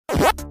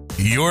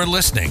You're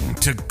listening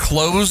to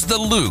Close the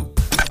Loop,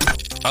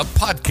 a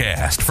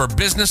podcast for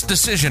business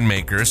decision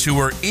makers who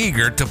are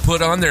eager to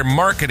put on their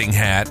marketing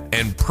hat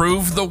and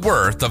prove the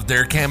worth of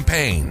their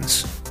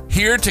campaigns.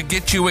 Here to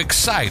get you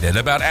excited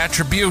about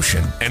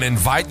attribution and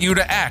invite you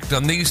to act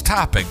on these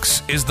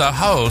topics is the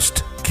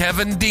host,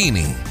 Kevin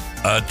Deeney,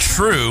 a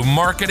true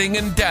marketing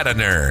and data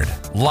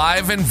nerd,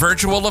 live and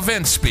virtual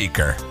event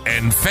speaker,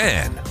 and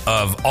fan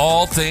of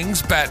all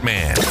things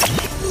Batman.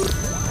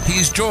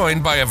 He's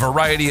joined by a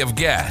variety of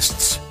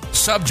guests,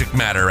 subject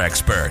matter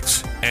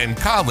experts, and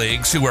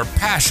colleagues who are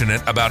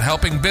passionate about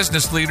helping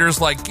business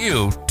leaders like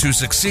you to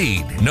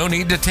succeed. No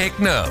need to take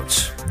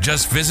notes.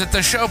 Just visit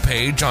the show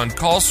page on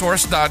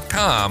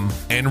callsource.com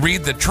and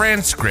read the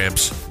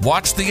transcripts,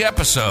 watch the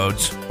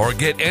episodes, or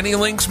get any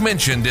links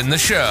mentioned in the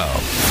show.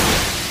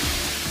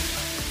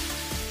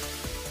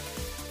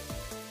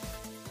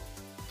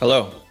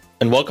 Hello,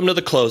 and welcome to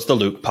the Close the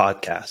Loop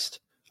podcast.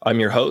 I'm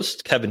your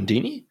host, Kevin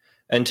Deeney,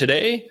 and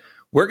today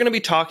we're going to be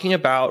talking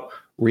about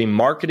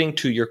remarketing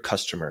to your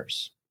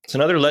customers. It's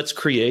another Let's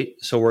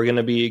Create, so we're going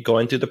to be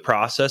going through the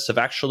process of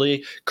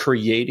actually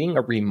creating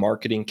a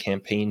remarketing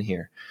campaign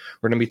here.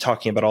 We're going to be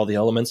talking about all the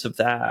elements of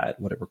that,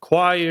 what it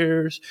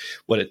requires,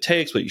 what it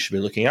takes, what you should be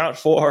looking out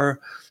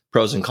for,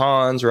 pros and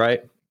cons,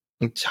 right?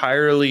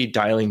 Entirely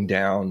dialing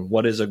down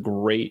what is a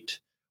great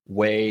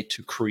way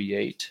to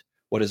create,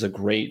 what is a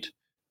great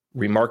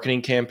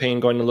remarketing campaign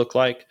going to look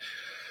like?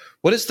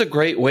 What is the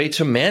great way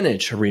to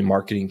manage a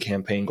remarketing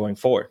campaign going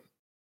forward?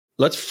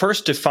 Let's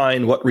first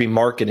define what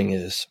remarketing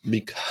is,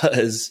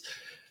 because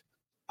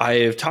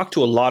I've talked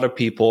to a lot of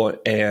people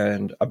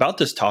and about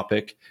this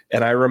topic,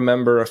 and I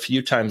remember a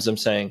few times them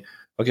saying,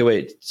 okay,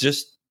 wait,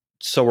 just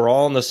so we're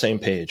all on the same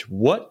page.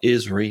 What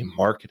is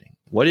remarketing?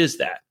 What is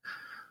that?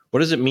 What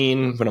does it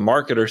mean when a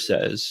marketer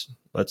says,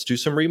 let's do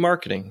some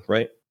remarketing,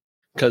 right?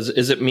 Because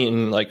is it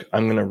mean like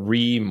I'm going to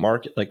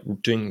remarket, like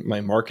doing my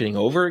marketing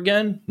over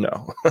again?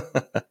 No.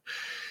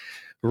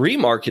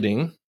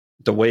 Remarketing,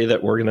 the way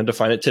that we're going to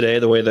define it today,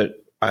 the way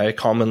that I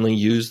commonly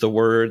use the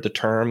word, the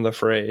term, the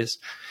phrase,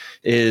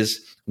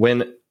 is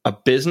when a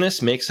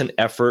business makes an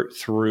effort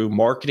through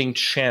marketing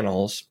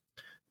channels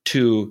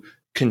to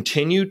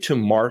continue to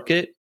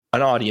market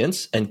an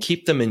audience and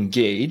keep them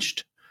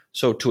engaged.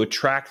 So to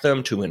attract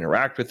them, to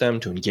interact with them,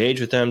 to engage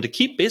with them, to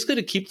keep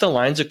the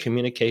lines of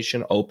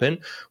communication open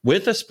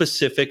with a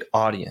specific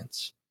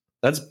audience.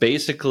 That's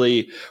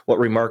basically what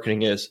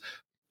remarketing is.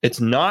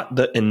 It's not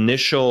the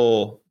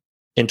initial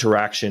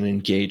interaction,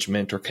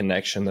 engagement, or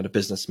connection that a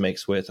business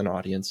makes with an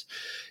audience.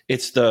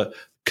 It's the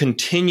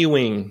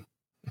continuing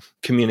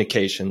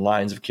communication,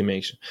 lines of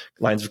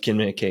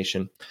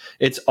communication.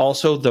 It's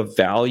also the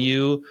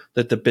value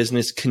that the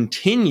business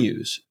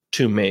continues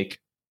to make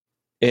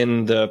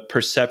in the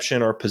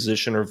perception or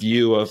position or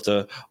view of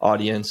the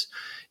audience,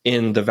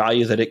 in the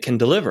value that it can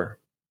deliver,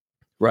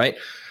 right?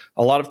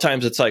 A lot of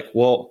times it's like,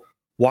 well,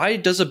 why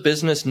does a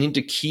business need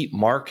to keep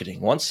marketing?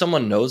 Once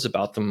someone knows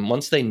about them,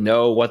 once they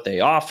know what they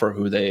offer,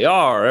 who they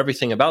are,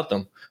 everything about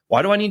them,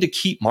 why do I need to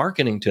keep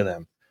marketing to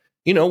them?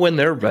 You know, when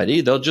they're ready,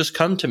 they'll just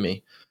come to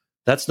me.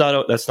 That's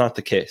not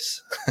the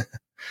case.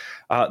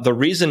 The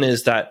reason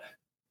is that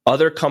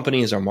other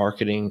companies are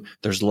marketing.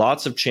 There's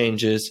lots of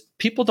changes.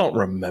 People don't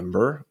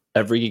remember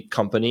every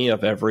company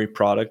of every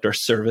product or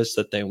service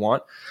that they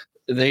want.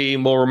 They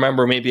will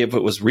remember maybe if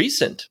it was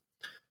recent.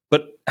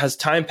 But as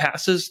time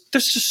passes,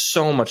 there's just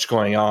so much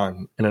going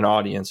on in an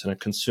audience and a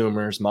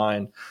consumer's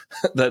mind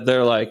that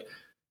they're like,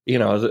 you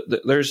know,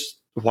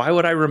 why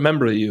would I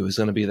remember you is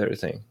going to be their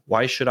thing.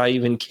 Why should I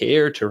even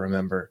care to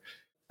remember?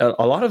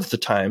 A lot of the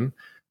time,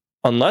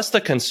 unless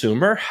the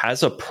consumer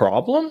has a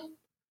problem,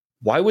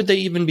 why would they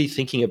even be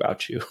thinking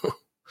about you,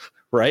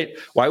 right?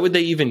 Why would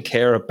they even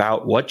care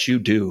about what you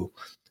do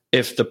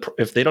if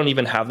they don't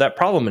even have that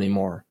problem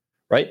anymore,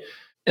 right?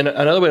 And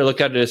another way to look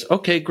at it is,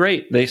 okay,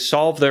 great, they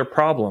solve their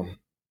problem.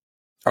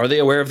 Are they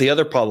aware of the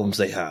other problems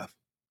they have?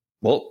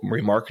 Well,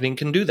 remarketing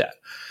can do that.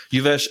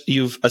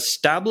 You've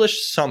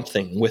established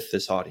something with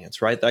this audience,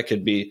 right? That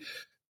could be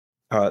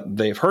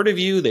they've heard of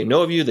you, they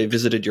know of you, they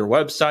visited your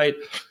website,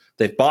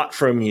 they've bought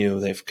from you,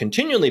 they've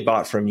continually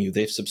bought from you,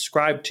 they've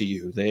subscribed to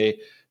you, they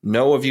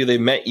know of you, they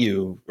met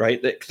you,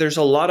 right? There's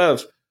a lot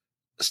of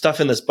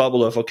stuff in this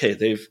bubble of,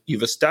 okay,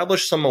 you've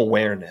established some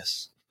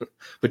awareness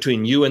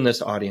between you and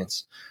this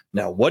audience.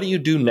 Now, what do you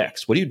do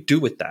next? What do you do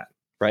with that,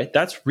 right?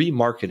 That's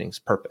remarketing's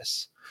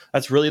purpose.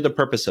 That's really the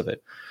purpose of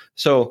it.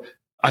 So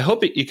I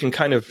hope you can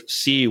kind of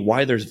see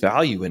why there's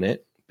value in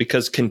it,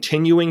 because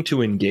continuing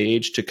to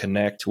engage, to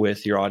connect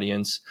with your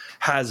audience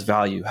has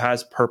value,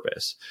 has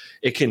purpose.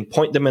 It can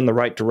point them in the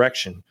right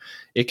direction.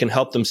 It can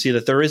help them see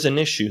that there is an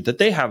issue, that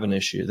they have an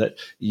issue, that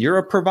you're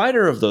a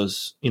provider of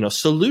those,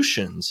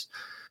 solutions,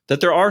 that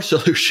there are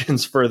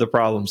solutions for the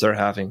problems they're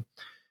having.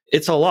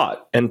 It's a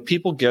lot. And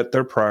people get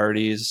their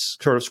priorities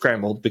sort of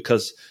scrambled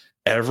because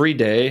every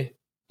day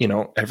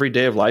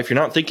of life, you're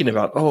not thinking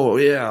about, oh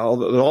yeah,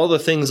 all the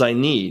things I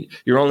need.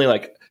 You're only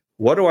like,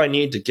 what do I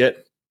need to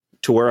get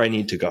to where I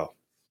need to go?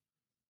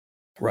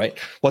 Right?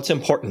 What's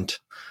important?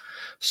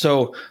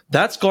 So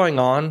that's going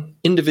on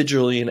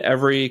individually in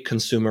every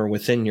consumer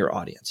within your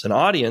audience. An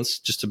audience,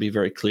 just to be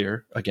very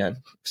clear, again,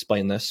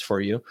 explain this for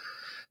you,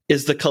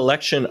 is the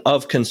collection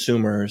of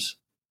consumers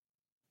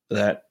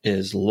that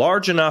is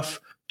large enough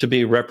to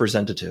be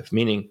representative,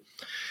 meaning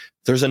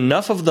there's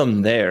enough of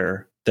them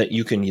there that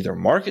you can either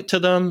market to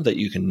them, that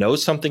you can know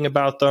something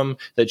about them,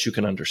 that you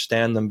can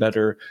understand them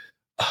better.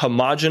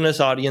 Homogeneous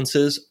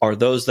audiences are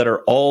those that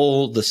are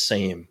all the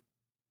same.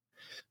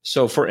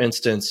 So for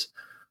instance,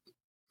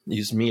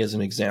 use me as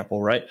an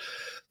example, right?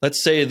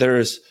 Let's say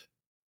there's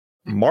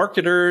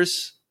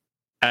marketers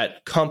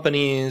at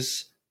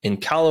companies in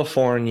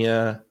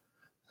California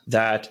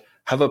that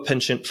have a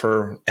penchant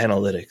for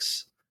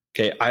analytics.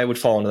 Okay, I would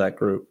fall into that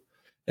group.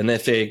 And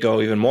if they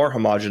go even more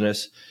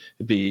homogenous,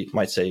 it'd be,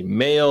 might say,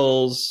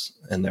 males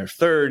in their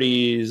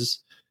 30s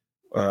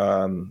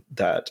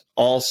that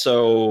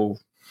also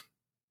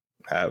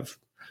have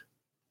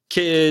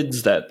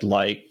kids that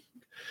like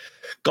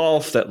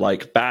golf, that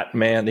like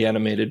Batman, the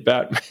animated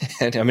Batman.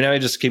 I mean, I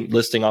just keep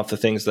listing off the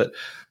things that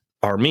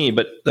are me,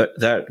 but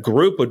that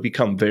group would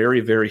become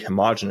very, very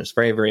homogenous,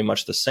 very, very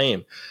much the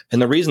same.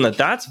 And the reason that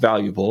that's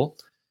valuable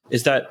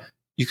is that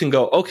you can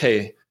go,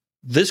 okay,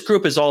 this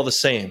group is all the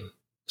same.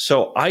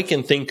 So I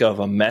can think of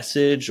a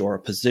message or a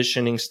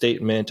positioning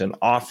statement, an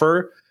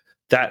offer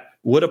that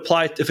would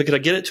apply. If I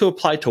could get it to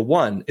apply to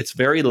one, it's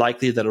very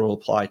likely that it will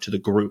apply to the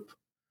group,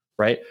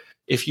 right?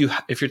 If you're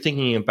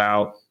thinking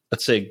about,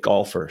 let's say,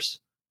 golfers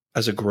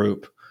as a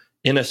group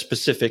in a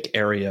specific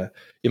area,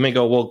 you may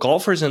go, well,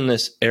 golfers in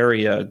this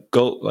area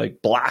go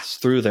like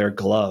blast through their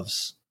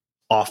gloves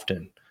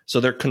often. So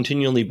they're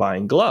continually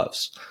buying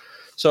gloves.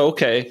 So,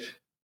 okay,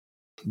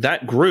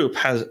 that group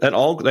is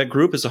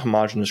a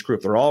homogeneous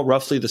group. They're all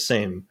roughly the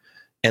same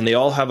and they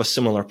all have a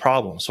similar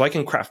problem. So I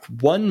can craft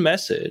one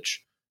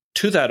message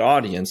to that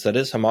audience that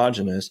is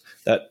homogeneous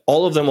that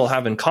all of them will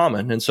have in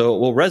common. And so it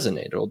will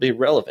resonate. It will be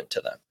relevant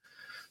to them.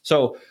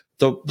 So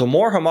the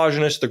more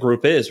homogeneous the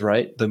group is,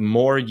 right, the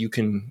more you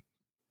can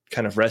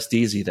kind of rest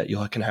easy that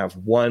you can have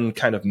one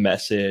kind of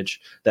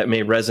message that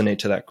may resonate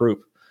to that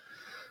group.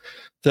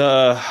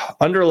 The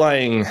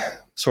underlying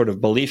sort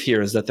of belief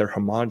here is that they're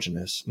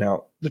homogenous.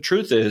 Now, the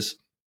truth is,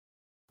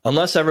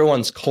 unless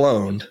everyone's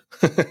cloned,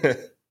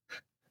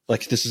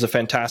 like this is a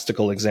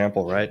fantastical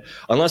example, right?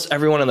 Unless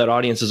everyone in that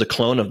audience is a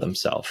clone of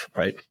themselves,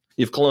 right?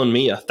 You've cloned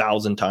me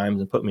 1,000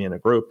 times and put me in a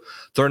group.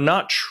 They're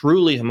not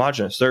truly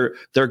homogenous.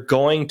 They're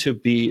going to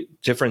be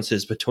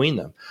differences between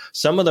them.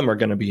 Some of them are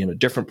going to be in a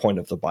different point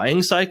of the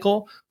buying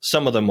cycle.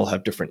 Some of them will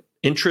have different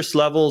interest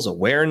levels,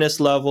 awareness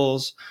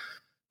levels.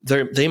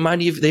 They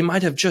might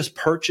have just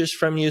purchased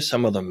from you.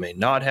 Some of them may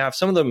not have.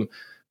 Some of them,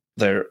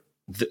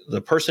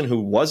 the person who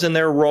was in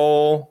their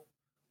role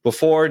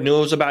before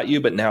knows about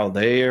you, but now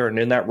they are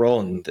in that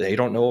role and they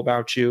don't know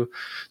about you.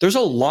 There's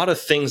a lot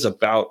of things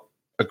about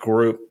a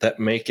group that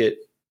make it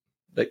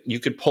that you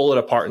could pull it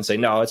apart and say,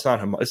 no, it's not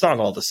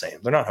all the same.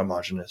 They're not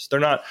homogenous. They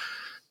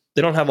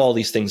don't have all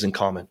these things in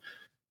common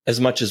as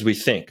much as we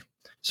think.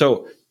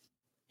 So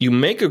you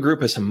make a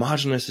group as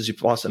homogenous as you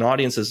possibly, an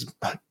audience as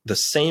the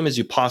same as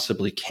you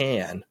possibly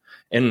can,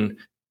 and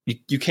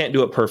you can't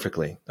do it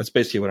perfectly. That's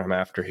basically what I'm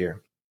after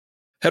here.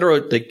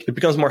 It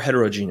becomes more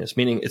heterogeneous,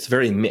 meaning it's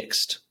very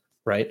mixed,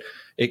 right?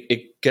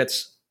 It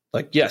gets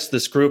like, yes,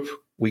 this group,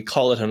 we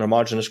call it an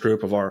homogenous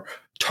group of our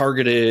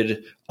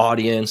targeted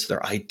audience,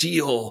 their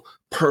ideal,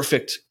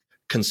 perfect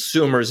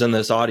consumers in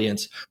this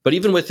audience. But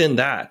even within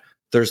that,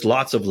 there's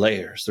lots of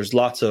layers. There's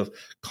lots of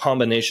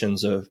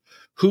combinations of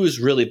who's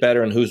really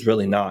better and who's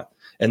really not.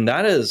 And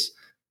that is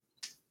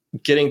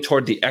getting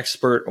toward the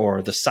expert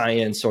or the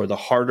science or the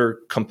harder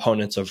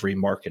components of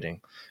remarketing.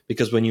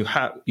 Because when you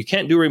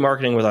can't do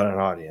remarketing without an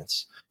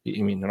audience.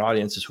 I mean, an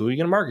audience is who are you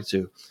going to market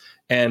to?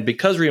 And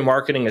because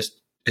remarketing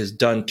is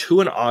done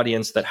to an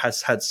audience that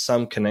has had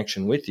some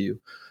connection with you,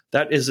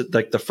 that is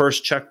like the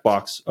first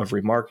checkbox of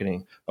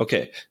remarketing.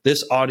 Okay,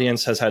 this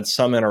audience has had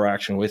some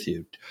interaction with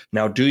you.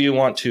 Now, do you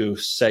want to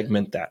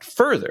segment that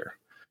further?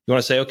 You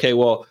want to say, okay,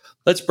 well,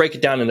 let's break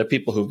it down into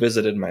people who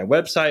visited my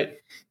website,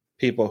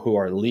 people who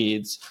are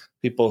leads,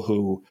 people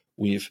who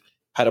we've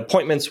had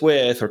appointments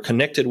with or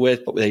connected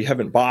with, but they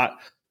haven't bought,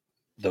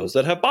 those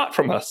that have bought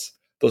from us,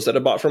 those that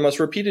have bought from us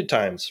repeated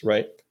times,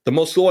 right? The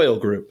most loyal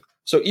group.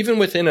 So even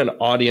within an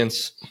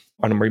audience,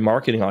 on a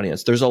remarketing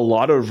audience, there's a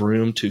lot of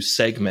room to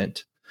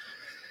segment.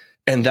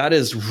 And that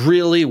is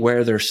really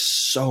where there's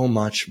so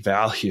much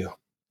value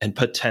and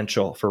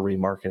potential for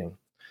remarketing,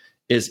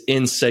 is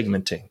in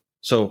segmenting.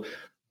 So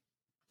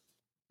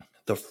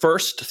the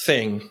first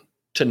thing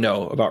to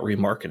know about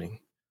remarketing,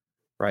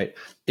 right,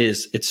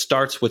 is it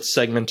starts with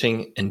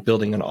segmenting and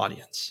building an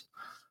audience.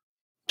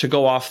 To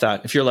go off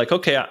that, if you're like,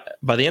 okay,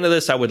 by the end of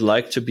this, I would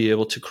like to be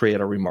able to create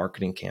a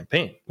remarketing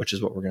campaign, which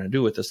is what we're going to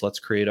do with this Let's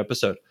Create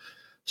episode.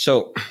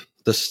 So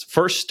the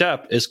first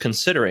step is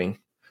considering,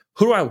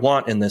 who do I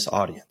want in this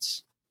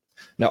audience?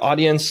 Now,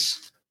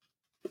 audience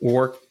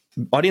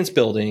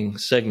building,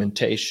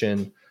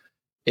 segmentation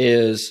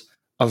is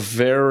a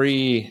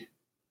very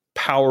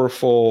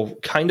powerful,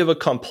 kind of a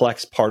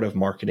complex part of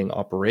marketing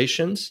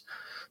operations,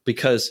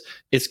 because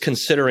it's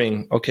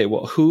considering, okay,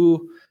 well,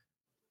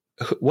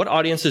 what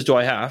audiences do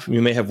I have?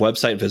 You may have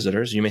website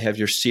visitors. You may have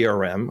your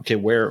CRM. Okay,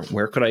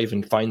 where could I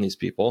even find these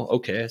people?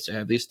 Okay, so I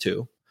have these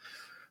two.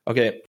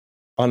 Okay,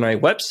 on my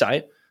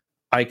website,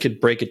 I could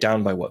break it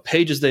down by what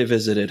pages they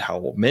visited,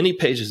 how many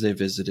pages they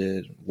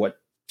visited, what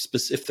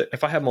specific,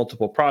 if I have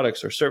multiple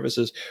products or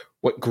services,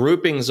 what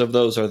groupings of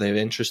those are they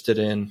interested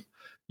in?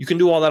 You can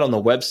do all that on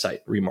the website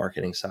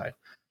remarketing side.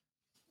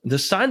 The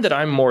side that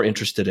I'm more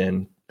interested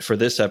in for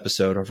this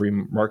episode of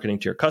remarketing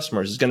to your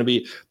customers is going to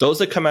be those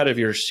that come out of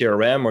your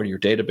CRM or your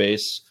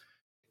database.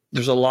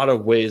 There's a lot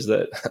of ways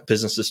that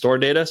businesses store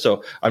data.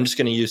 So I'm just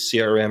going to use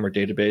CRM or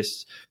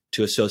database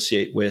to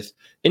associate with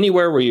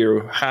anywhere where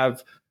you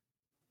have,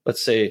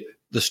 let's say,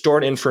 the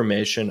stored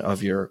information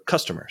of your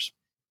customers,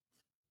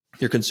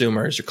 your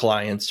consumers, your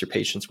clients, your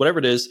patients, whatever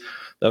it is,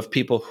 of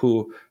people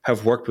who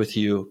have worked with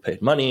you,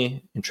 paid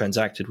money, and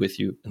transacted with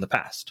you in the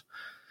past.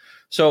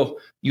 So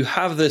you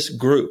have this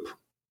group.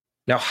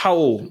 Now,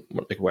 how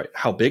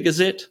big is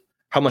it?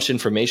 How much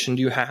information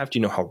do you have? Do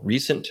you know how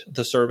recent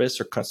the service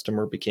or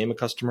customer became a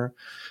customer?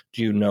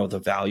 Do you know the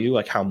value,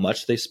 like how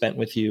much they spent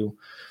with you?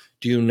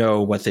 Do you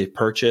know what they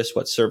purchased,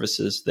 what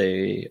services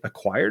they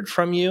acquired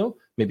from you?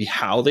 Maybe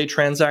how they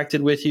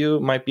transacted with you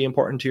might be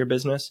important to your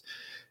business.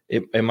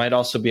 It might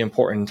also be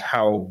important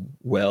how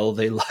well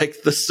they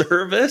liked the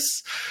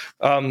service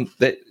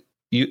that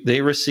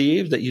they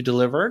received, that you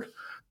delivered.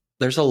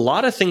 There's a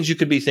lot of things you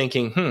could be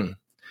thinking,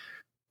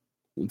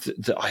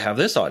 I have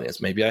this audience.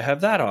 Maybe I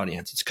have that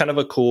audience. It's kind of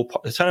a cool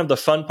part. It's kind of the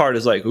fun part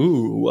is like,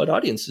 ooh, what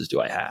audiences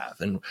do I have?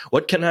 And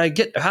what can I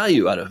get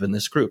value out of in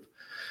this group?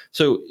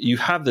 So you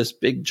have this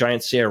big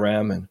giant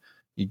CRM and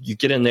you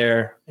get in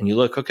there and you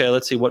look, okay,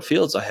 let's see what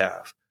fields I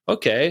have.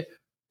 Okay,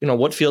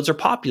 what fields are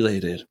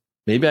populated?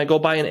 Maybe I go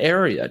by an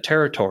area, a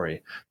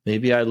territory.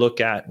 Maybe I look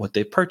at what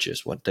they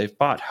purchased, what they've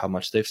bought, how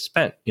much they've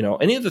spent.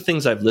 Any of the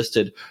things I've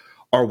listed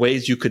are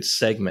ways you could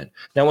segment.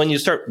 Now, when you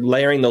start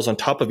layering those on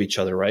top of each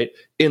other, right?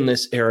 In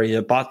this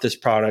area, bought this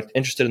product,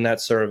 interested in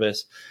that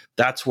service,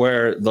 that's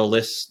where the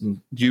list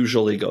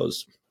usually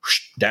goes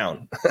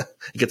down. It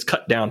gets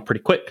cut down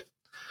pretty quick.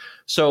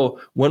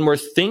 So when we're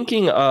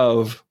thinking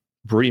of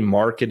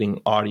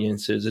remarketing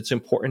audiences, it's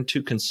important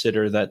to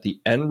consider that the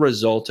end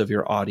result of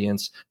your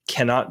audience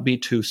cannot be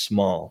too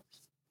small.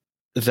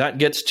 That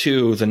gets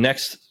to the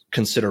next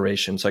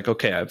considerations. Like,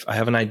 okay, I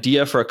have an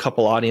idea for a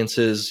couple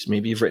audiences.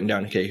 Maybe you've written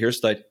down, okay, here's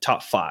the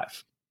top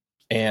 5.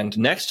 And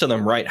next to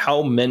them, write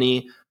how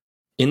many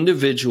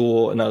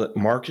individual, and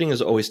marketing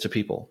is always to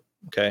people,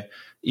 okay?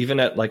 Even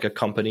at like a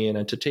company and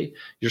entity,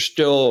 you're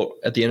still,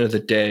 at the end of the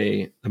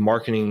day, the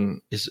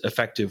marketing is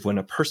effective when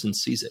a person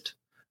sees it.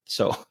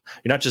 So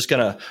you're not just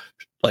going to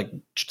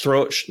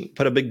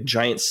put a big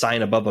giant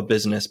sign above a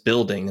business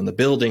building and the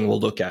building will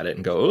look at it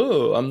and go,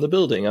 oh, I'm the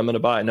building, I'm going to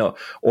buy. No.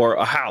 Or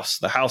a house,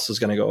 the house is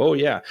going to go, oh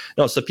yeah.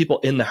 No, it's the people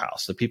in the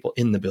house, the people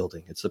in the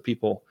building. It's the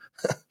people.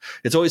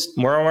 It's always,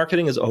 moral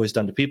marketing is always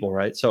done to people,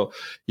 right? So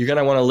you're going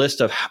to want a list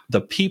of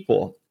the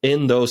people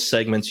in those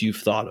segments you've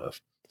thought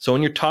of. So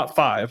in your top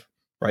 5,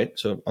 right?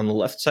 So on the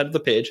left side of the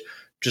page,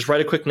 just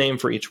write a quick name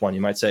for each one.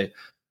 You might say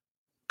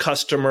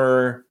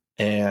customer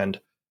and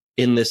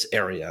in this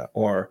area,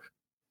 or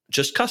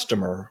just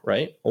customer,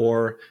 right?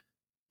 Or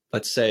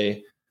let's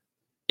say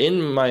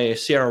in my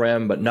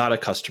CRM, but not a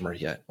customer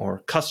yet, or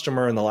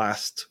customer in the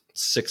last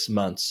 6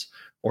 months,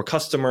 or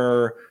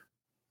customer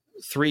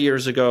 3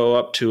 years ago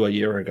up to a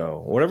year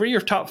ago, whatever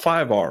your top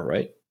 5 are,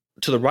 right?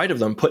 To the right of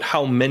them, put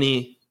how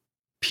many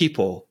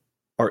people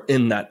are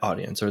in that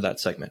audience or that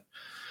segment.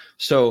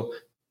 So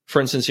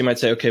for instance, you might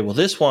say, okay, well,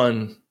 this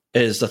one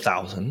is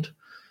 1,000.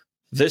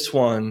 This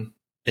one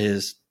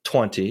is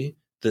 20.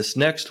 This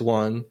next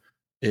one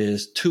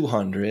is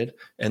 200,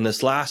 and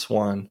this last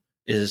one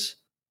is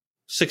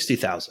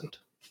 60,000.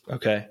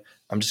 Okay,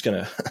 I'm just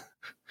gonna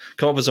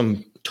come up with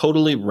some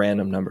totally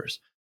random numbers.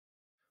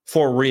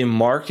 For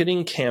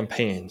remarketing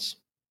campaigns,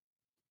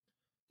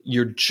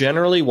 you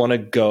generally want to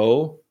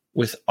go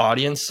with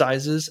audience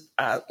sizes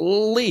at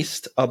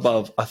least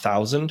above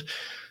 1,000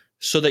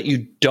 so that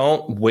you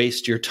don't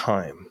waste your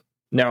time.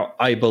 Now,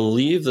 I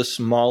believe the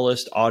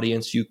smallest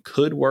audience you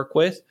could work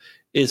with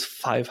is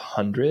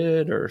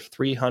 500 or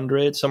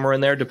 300, somewhere in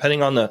there,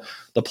 depending on the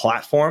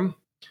platform.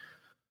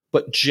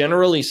 But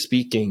generally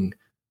speaking,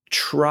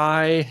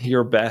 try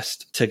your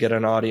best to get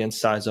an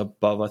audience size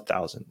above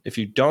 1,000. If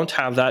you don't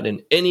have that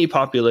in any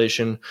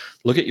population,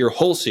 look at your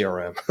whole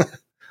CRM.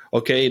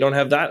 Okay, you don't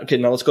have that? Okay,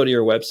 now let's go to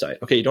your website.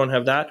 Okay, you don't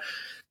have that?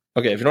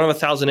 Okay, if you don't have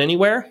 1,000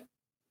 anywhere,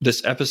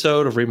 this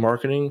episode of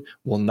remarketing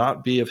will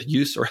not be of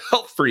use or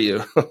help for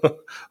you.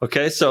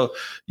 Okay, so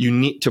you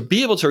need to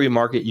be able to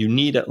remarket, you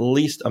need at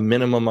least a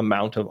minimum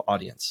amount of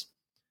audience.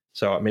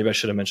 So maybe I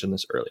should have mentioned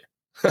this earlier.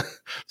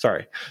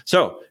 Sorry.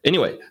 So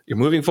anyway, you're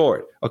moving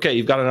forward. Okay,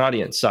 you've got an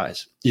audience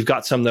size. You've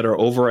got some that are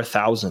over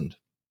 1,000.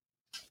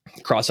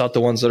 Cross out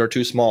the ones that are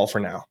too small for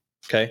now.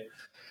 Okay.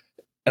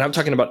 And I'm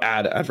talking about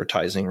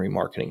advertising,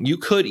 remarketing. You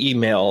could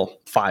email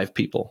 5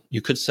 people.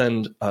 You could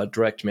send a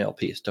direct mail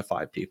piece to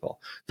 5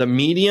 people. The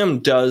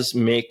medium does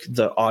make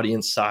the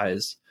audience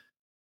size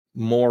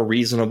more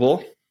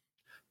reasonable,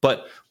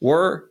 but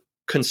we're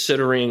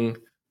considering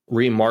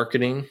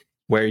remarketing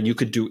where you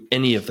could do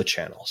any of the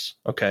channels,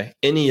 okay?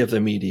 Any of the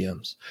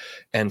mediums.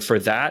 And for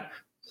that,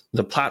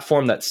 the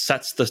platform that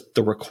sets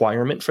the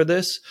requirement for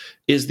this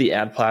is the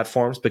ad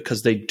platforms,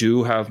 because they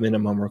do have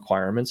minimum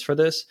requirements for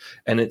this.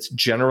 And it's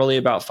generally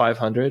about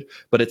 500,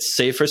 but it's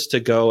safest to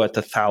go at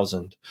the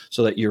 1,000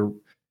 so that you're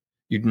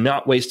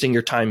not wasting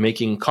your time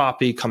making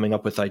copy, coming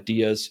up with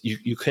ideas.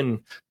 You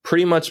can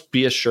pretty much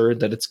be assured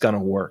that it's going to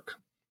work,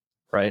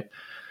 right?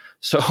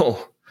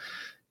 So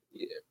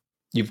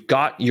you've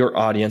got your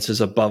audiences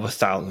above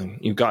 1,000.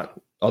 You've got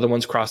other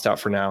ones crossed out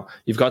for now.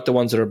 You've got the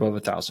ones that are above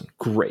 1,000.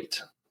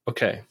 Great.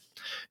 Okay.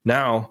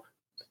 Now,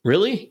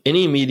 really,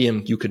 any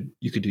medium you could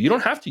do. You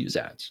don't have to use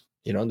ads.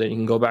 Then you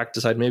can go back,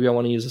 decide maybe I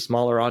want to use a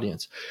smaller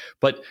audience.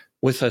 But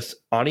with an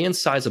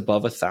audience size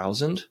above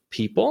 1,000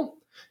 people,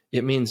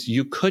 it means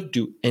you could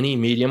do any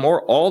medium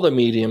or all the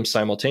mediums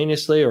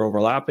simultaneously or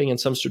overlapping in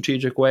some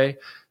strategic way.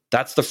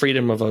 That's the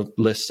freedom of a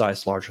list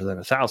size larger than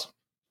 1,000.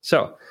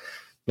 So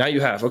now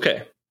you have,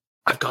 okay,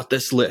 I've got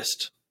this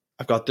list.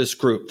 I've got this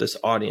group, this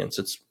audience.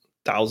 It's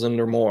 1,000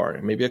 or more,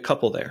 maybe a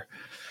couple there.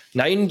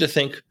 Now you need to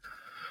think,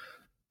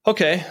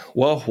 okay,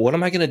 well, what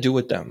am I going to do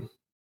with them?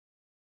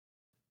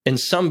 In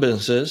some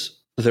businesses,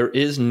 there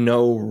isn't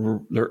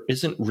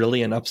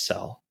really an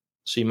upsell.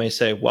 So you may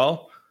say,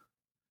 well,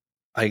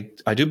 I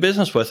do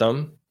business with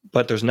them,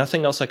 but there's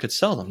nothing else I could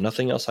sell them,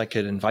 nothing else I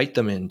could invite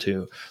them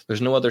into.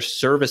 There's no other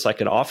service I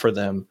could offer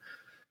them.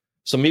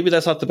 So maybe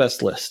that's not the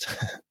best list.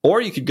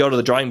 Or you could go to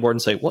the drawing board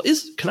and say, well,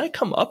 can I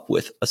come up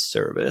with a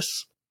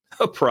service,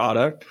 a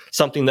product,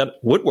 something that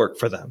would work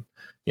for them?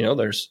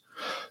 There's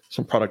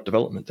some product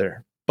development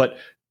there. But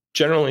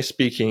generally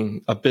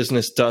speaking, a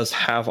business does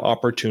have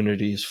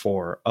opportunities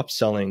for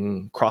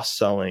upselling,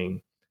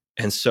 cross-selling.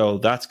 And so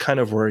that's kind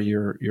of where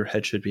your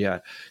head should be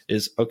at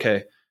is,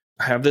 okay,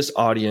 I have this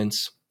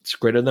audience. It's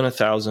greater than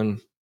 1,000.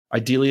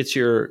 Ideally, it's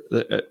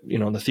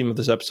the theme of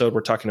this episode,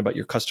 we're talking about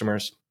your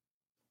customers.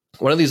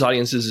 One of these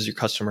audiences is your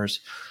customers.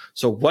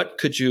 So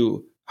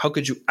how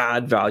could you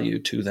add value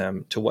to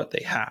them, to what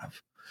they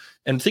have?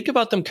 And think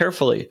about them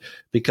carefully,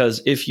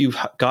 because if you've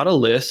got a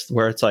list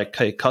where it's like,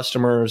 hey,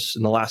 customers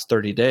in the last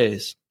 30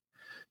 days,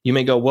 you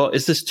may go, well,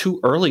 is this too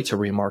early to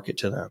remarket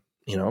to them,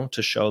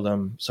 to show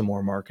them some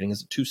more marketing?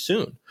 Is it too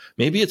soon?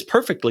 Maybe it's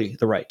perfectly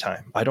the right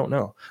time. I don't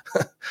know.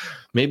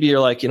 Maybe you're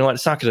like,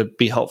 it's not going to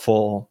be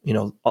helpful.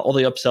 All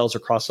the upsells or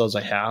cross-sells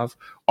I have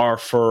are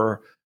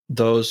for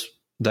those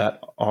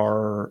that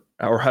are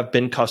or have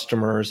been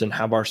customers and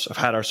have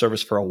had our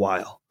service for a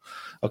while.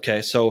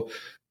 Okay, so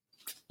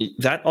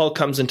that all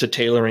comes into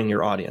tailoring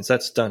your audience.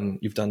 That's done.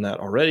 You've done that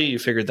already. You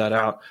figured that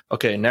out.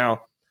 Okay,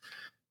 now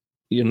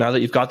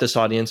that you've got this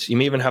audience, you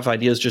may even have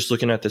ideas just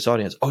looking at this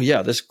audience. Oh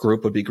yeah, this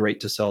group would be great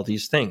to sell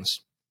these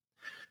things.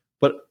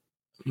 But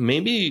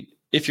maybe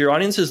if your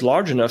audience is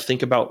large enough,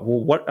 think about,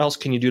 well, what else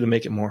can you do to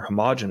make it more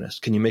homogenous?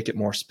 Can you make it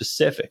more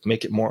specific?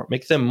 Make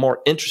them more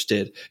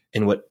interested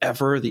in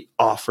whatever the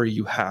offer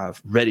you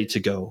have ready to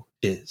go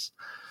is.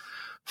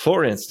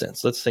 For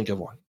instance, let's think of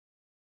one.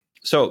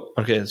 So,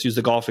 okay, let's use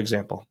the golf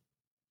example.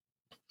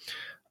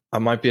 I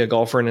might be a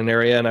golfer in an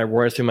area and I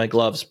wear through my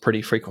gloves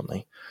pretty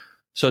frequently.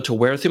 So to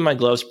wear through my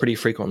gloves pretty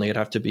frequently, I'd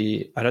have to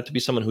be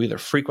someone who either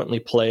frequently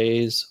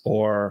plays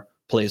or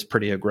plays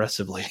pretty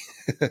aggressively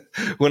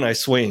when I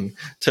swing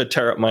to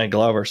tear up my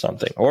glove or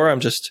something. Or I'm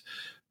just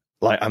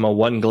like, I'm a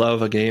one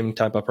glove a game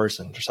type of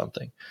person or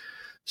something.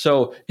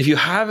 So if you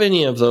have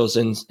any of those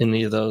in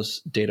any of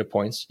those data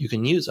points, you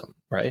can use them,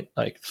 right?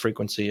 Like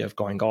frequency of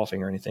going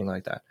golfing or anything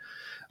like that.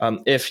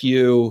 If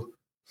you're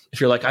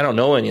like, I don't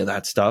know any of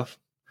that stuff,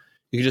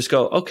 you can just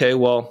go, okay,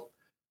 well,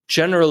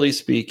 generally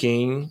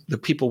speaking, the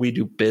people we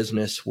do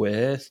business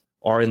with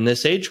are in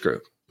this age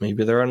group.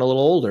 Maybe they're a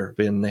little older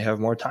and they have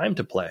more time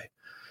to play.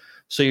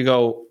 So you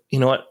go, you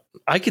know what?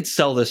 I could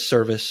sell this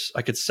service.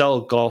 I could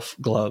sell golf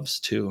gloves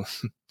to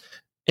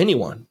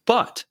anyone,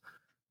 but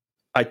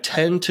I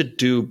tend to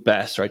do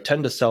best, or I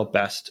tend to sell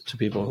best to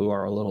people who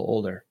are a little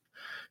older.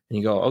 And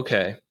you go,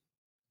 okay,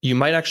 you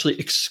might actually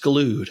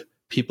exclude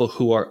people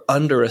who are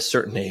under a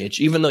certain age,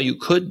 even though you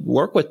could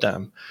work with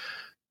them.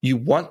 You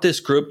want this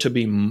group to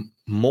be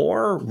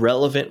more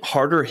relevant,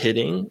 harder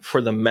hitting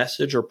for the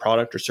message or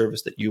product or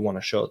service that you want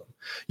to show them.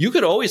 You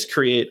could always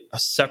create a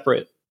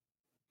separate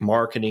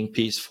marketing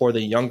piece for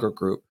the younger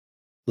group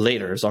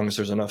later, as long as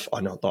there's enough.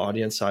 I know the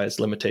audience size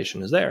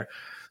limitation is there.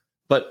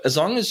 But as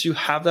long as you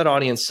have that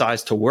audience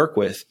size to work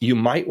with, you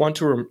might want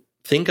to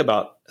think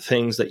about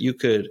things that you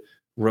could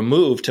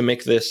remove to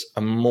make this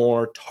a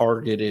more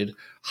targeted,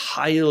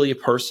 highly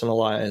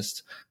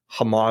personalized,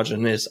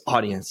 homogeneous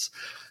audience.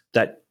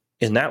 That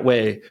in that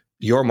way,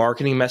 your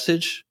marketing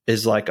message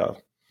is like a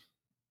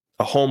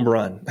home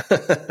run.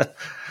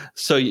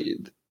 So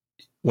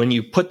when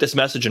you put this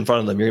message in front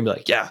of them, you're gonna be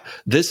like, yeah,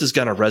 this is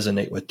gonna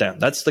resonate with them.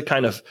 That's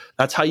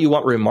how you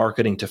want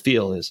remarketing to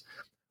feel is,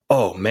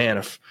 oh man,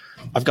 if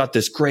I've got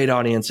this great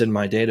audience in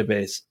my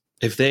database,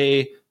 if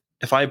they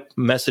if I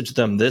messaged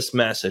them this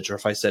message, or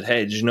if I said,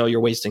 hey, did you know you're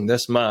wasting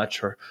this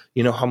much, or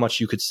you know how much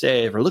you could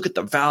save, or look at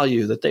the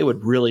value, that they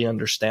would really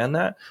understand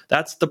that.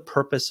 That's the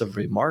purpose of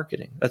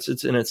remarketing.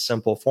 It's in its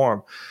simple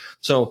form.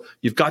 So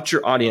you've got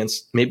your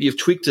audience, maybe you've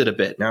tweaked it a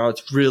bit. Now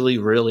it's really,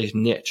 really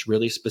niche,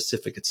 really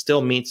specific. It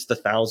still meets the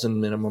 1,000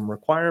 minimum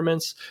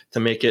requirements to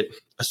make it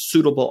a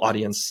suitable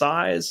audience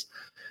size.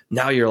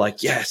 Now you're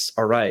like, yes,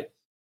 all right,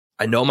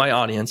 I know my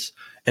audience.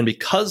 And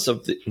because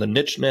of the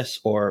nicheness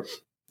or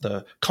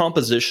the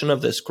composition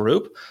of this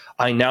group,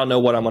 I now know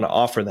what I'm going to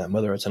offer them,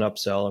 whether it's an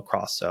upsell, a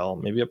cross-sell,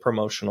 maybe a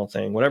promotional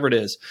thing, whatever it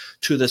is,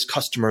 to this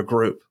customer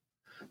group.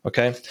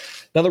 Okay.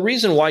 Now, the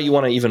reason why you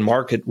want to even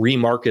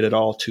remarket it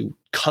all to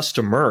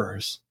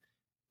customers,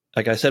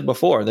 like I said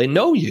before, they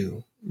know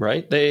you,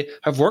 right? They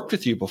have worked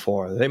with you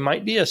before. They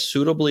might be a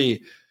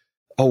suitably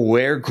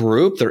aware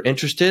group. They're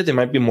interested. They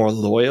might be more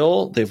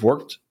loyal. They've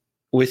worked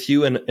with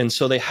you. And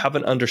so they have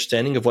an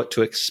understanding of what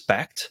to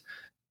expect.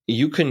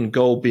 You can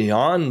go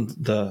beyond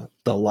the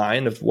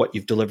line of what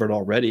you've delivered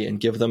already and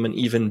give them an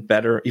even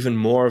better, even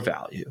more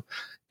value.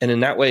 And in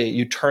that way,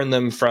 you turn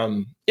them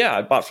from, yeah,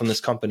 I bought from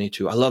this company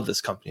to, I love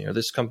this company, or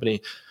this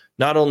company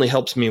not only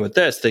helps me with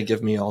this, they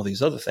give me all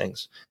these other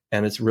things,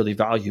 and it's really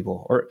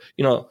valuable. Or,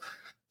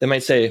 they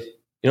might say,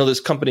 this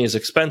company is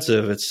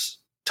expensive, it's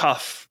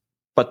tough,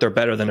 but they're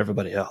better than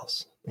everybody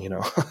else.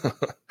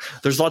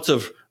 There's lots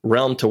of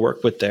realm to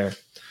work with there.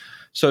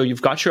 So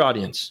you've got your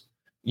audience.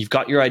 You've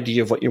got your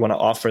idea of what you want to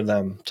offer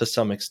them to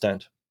some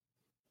extent,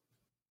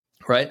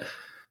 right?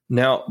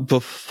 Now,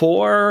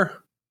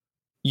 before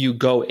you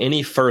go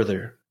any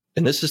further,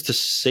 and this is to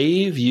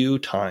save you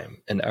time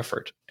and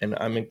effort, and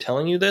I'm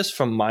telling you this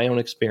from my own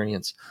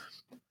experience,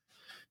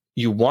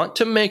 you want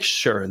to make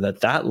sure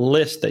that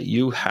list that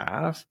you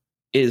have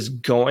is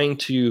going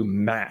to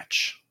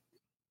match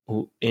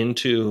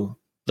into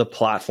the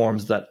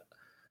platforms that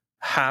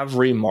have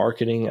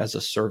remarketing as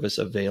a service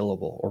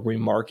available, or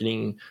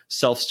remarketing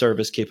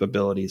self-service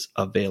capabilities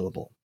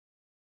available.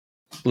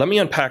 Let me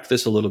unpack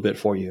this a little bit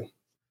for you.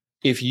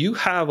 If you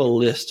have a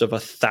list of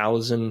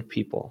 1,000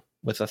 people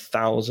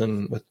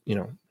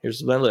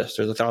here's my list.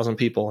 There's 1,000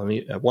 people,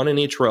 one in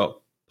each row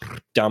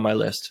down my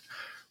list,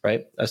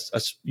 right?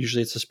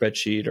 Usually it's a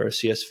spreadsheet or a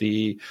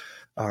CSV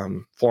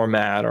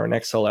format or an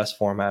XLS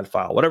format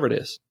file, whatever it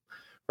is,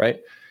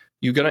 right?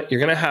 You're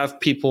gonna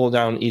have people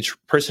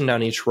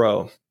each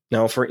row.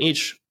 Now,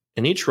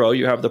 in each row,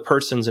 you have the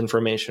person's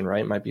information,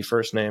 right? It might be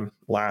first name,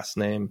 last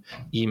name,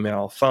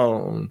 email,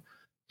 phone.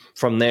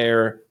 From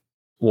there,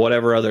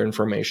 whatever other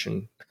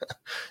information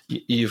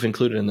you've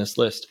included in this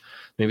list,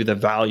 maybe the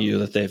value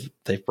that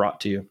they've brought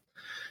to you.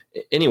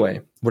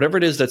 Anyway, whatever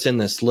it is that's in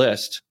this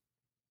list,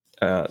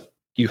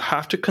 you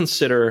have to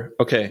consider,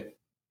 okay,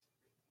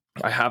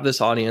 I have this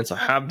audience, I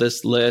have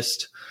this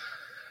list.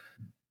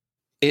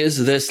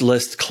 Is this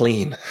list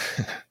clean?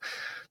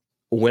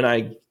 When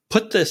I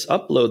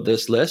upload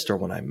this list, or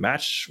when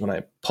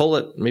I pull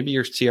it, maybe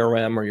your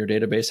CRM or your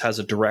database has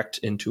a direct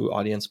into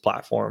audience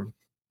platform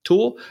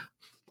tool.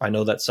 I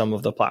know that some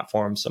of the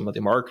platforms, some of the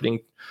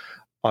marketing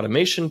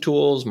automation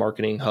tools,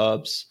 marketing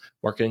hubs,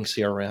 marketing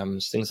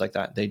CRMs, things like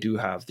that, they do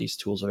have these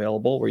tools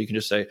available where you can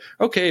just say,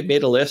 okay,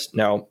 made a list,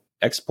 now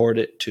export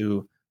it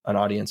to an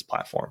audience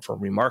platform for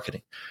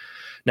remarketing.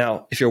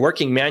 Now, if you're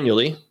working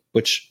manually,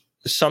 which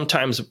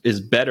sometimes is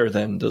better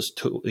than those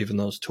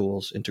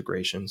tools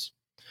integrations,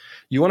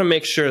 you want to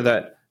make sure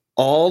that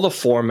all the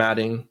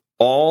formatting,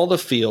 all the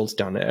fields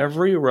down to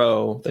every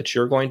row that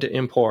you're going to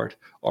import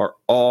are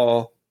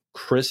all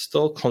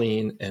crystal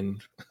clean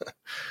and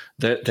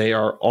that they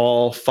are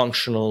all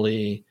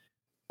functionally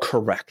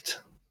correct.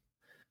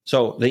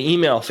 So the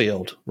email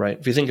field, right?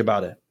 If you think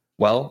about it,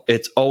 well,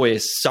 it's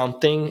always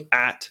something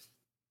at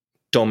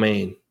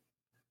domain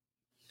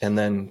and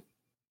then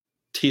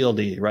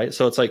TLD, right?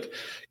 So it's like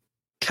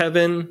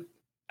Kevin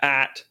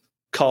at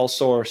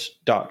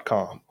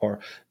callsource.com or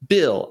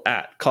Bill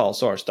at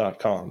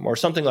callsource.com or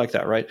something like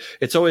that, right?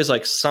 It's always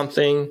like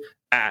something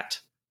at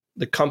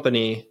the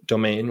company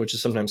domain, which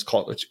is sometimes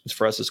called, which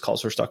for us is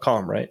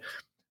callsource.com, right?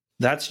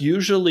 That's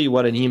usually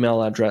what an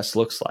email address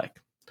looks like.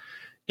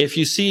 If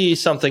you see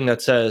something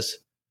that says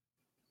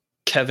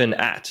Kevin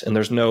at, and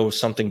there's no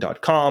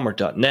something.com or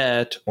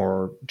 .net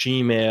or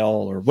Gmail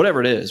or whatever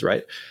it is,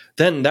 right?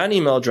 Then that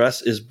email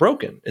address is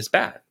broken. It's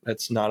bad.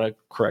 That's not a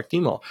correct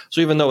email.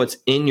 So even though it's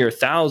in your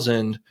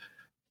 1,000,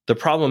 the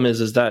problem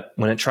is that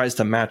when it tries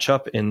to match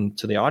up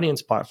into the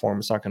audience platform,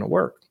 it's not going to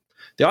work.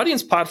 The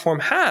audience platform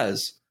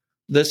has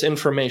this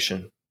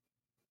information.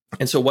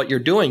 And so what you're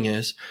doing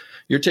is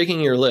you're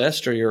taking your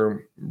list or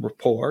your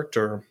report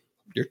or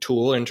your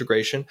tool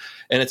integration,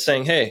 and it's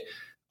saying, hey,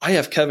 I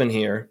have Kevin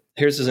here.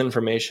 Here's his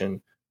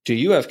information. Do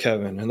you have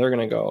Kevin? And they're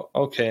going to go,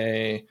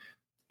 okay.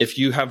 If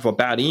you have a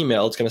bad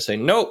email, it's going to say,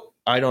 nope,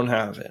 I don't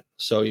have it.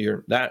 So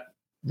that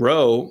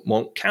row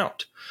won't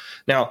count.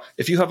 Now,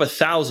 if you have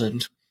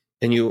 1,000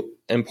 and you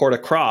import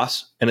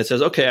across and it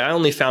says, okay, I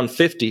only found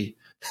 50,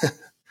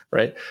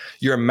 right?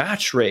 Your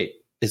match rate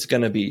is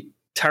going to be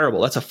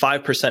terrible. That's a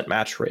 5%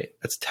 match rate.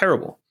 That's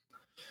terrible.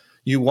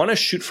 you want to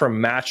shoot for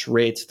match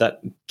rates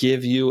that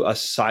give you a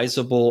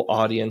sizable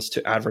audience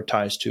to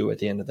advertise to at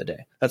the end of the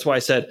day. That's why I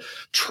said,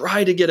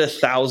 try to get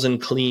 1,000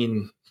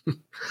 clean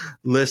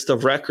list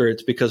of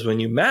records, because when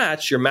you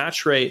match, your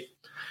match rate,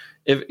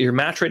 if your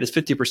match rate is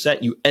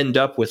 50%, you end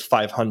up with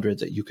 500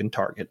 that you can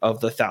target of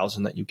the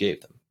 1,000 that you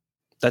gave them.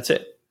 That's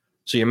it.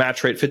 So your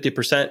match rate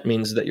 50%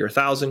 means that your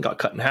 1,000 got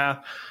cut in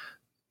half.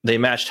 They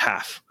matched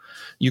half.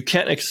 You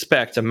can't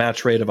expect a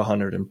match rate of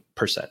 100%.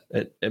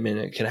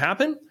 It can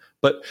happen,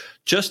 but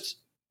just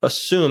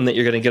assume that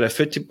you're going to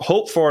get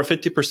hope for a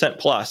 50%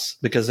 plus,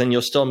 because then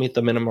you'll still meet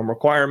the minimum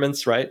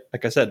requirements, right?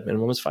 Like I said,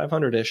 minimum is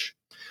 500-ish.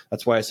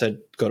 That's why I said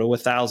go to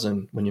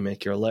 1,000 when you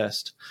make your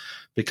list,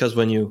 because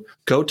when you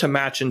go to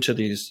match into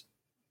these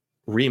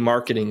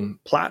remarketing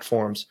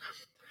platforms,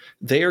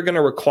 they are going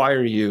to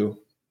require you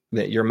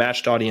that your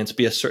matched audience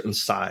be a certain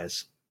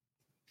size.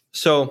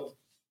 So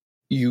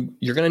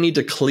you're going to need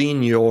to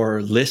clean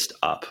your list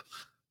up.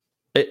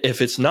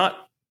 If it's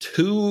not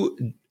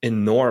too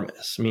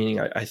enormous, meaning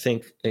I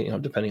think,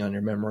 depending on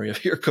your memory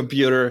of your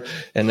computer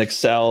and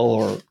Excel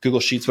or Google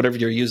Sheets, whatever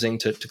you're using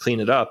to clean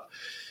it up,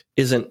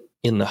 isn't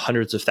in the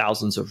hundreds of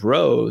thousands of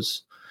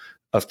rows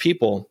of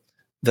people,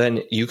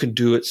 then you can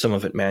do some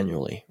of it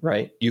manually,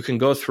 right? You can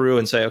go through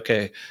and say,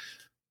 okay,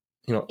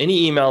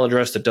 any email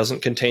address that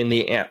doesn't contain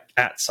the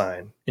at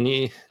sign,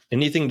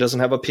 anything doesn't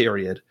have a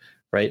period,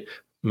 right?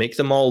 Make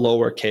them all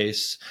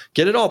lowercase,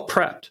 get it all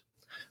prepped.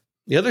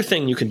 The other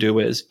thing you can do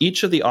is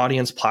each of the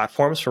audience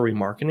platforms for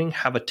remarketing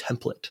have a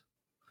template.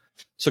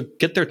 So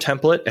get their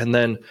template and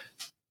then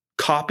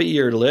copy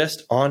your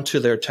list onto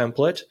their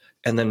template,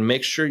 and then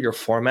make sure your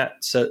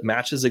format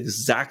matches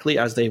exactly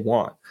as they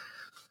want.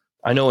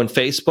 I know in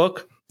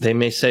Facebook, they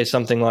may say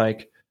something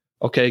like,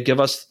 okay, give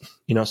us,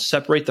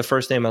 separate the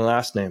first name and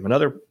last name.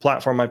 Another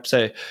platform might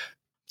say,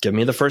 give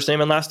me the first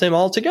name and last name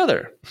all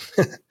together.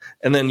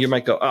 And then you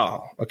might go,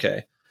 oh,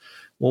 okay.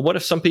 Well, what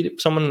if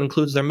someone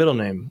includes their middle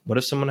name? What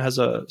if someone has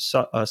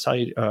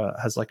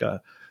has like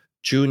a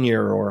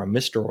junior or a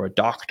Mr. or a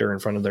doctor in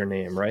front of their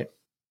name, right?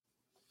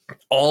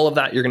 All of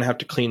that you're going to have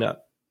to clean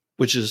up,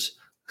 which is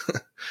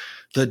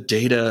the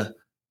data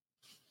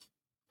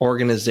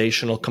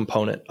organizational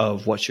component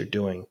of what you're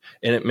doing.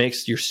 And it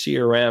makes your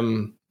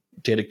CRM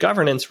data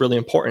governance really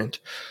important,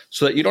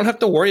 so that you don't have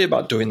to worry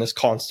about doing this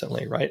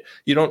constantly, right?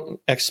 You don't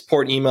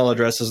export email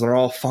addresses and they're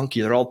all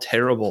funky, they're all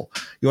terrible.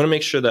 You want to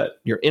make sure that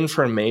your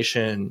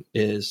information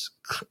is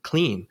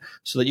clean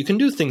so that you can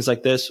do things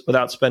like this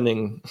without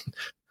spending.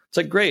 It's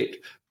like, great,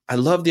 I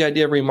love the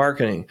idea of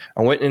remarketing.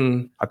 I went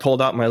and I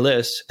pulled out my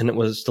list, and the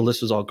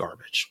list was all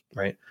garbage,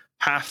 right?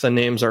 Half the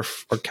names are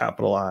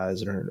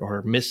capitalized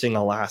or missing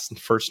a last and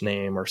first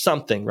name or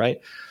something, right?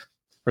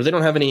 Or they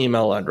don't have any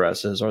email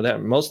addresses, or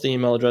that most of the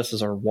email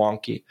addresses are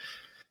wonky.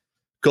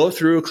 Go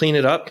through, clean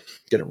it up,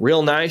 get it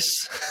real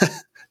nice,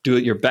 do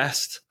it your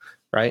best,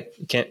 right?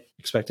 You can't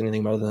expect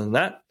anything other than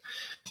that.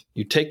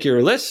 You take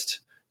your list,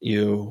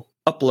 you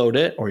upload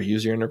it, or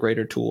use your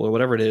integrator tool or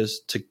whatever it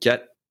is to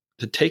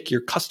take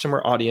your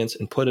customer audience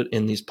and put it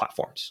in these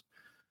platforms.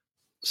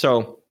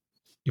 So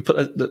you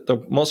put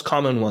the most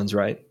common ones,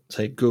 right?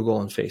 Say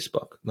Google and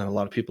Facebook, that a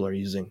lot of people are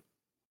using.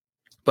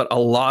 But a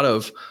lot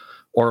of,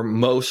 or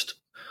most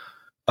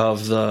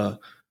of the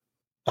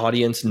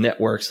audience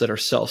networks that are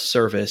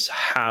self-service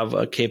have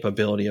a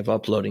capability of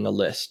uploading a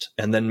list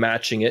and then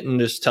matching it and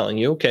just telling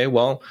you, okay,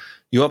 well,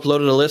 you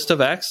uploaded a list of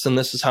X and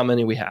this is how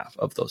many we have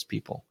of those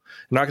people.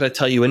 I'm not going to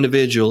tell you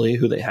individually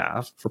who they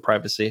have for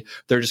privacy.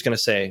 They're just going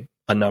to say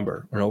a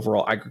number, an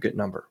overall aggregate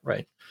number,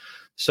 right?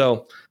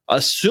 So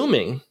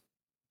assuming,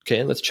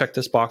 okay, let's check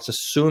this box.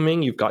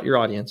 Assuming you've got your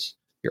audience,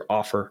 your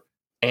offer,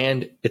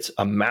 and it's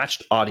a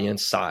matched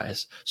audience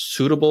size,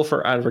 suitable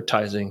for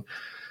advertising,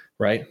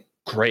 right?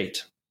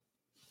 Great.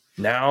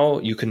 Now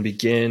you can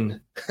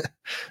begin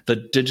the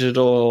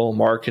digital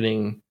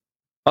marketing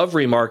of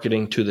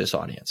remarketing to this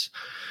audience.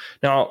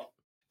 Now,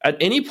 at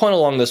any point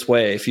along this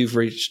way, if you've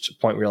reached a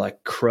point where you're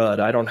like, crud,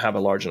 I don't have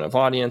a large enough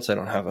audience, I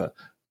don't have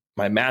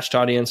my matched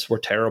audience, we're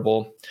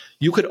terrible,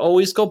 you could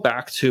always go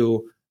back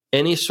to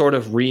any sort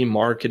of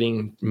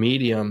remarketing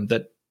medium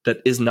that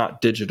is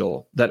not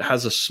digital, that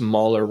has a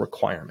smaller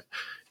requirement.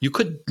 You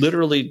could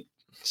literally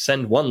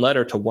send one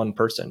letter to one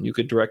person. You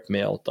could direct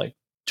mail like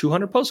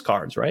 200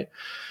 postcards, right?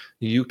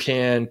 You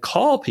can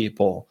call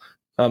people.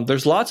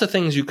 There's lots of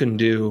things you can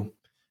do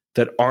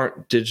that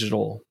aren't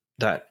digital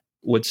that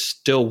would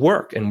still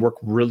work and work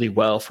really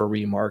well for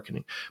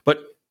remarketing.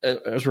 But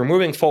as we're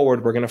moving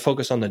forward, we're going to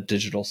focus on the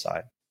digital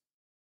side.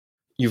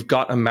 You've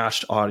got a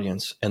matched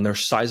audience and they're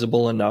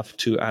sizable enough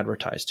to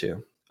advertise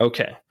to.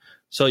 Okay,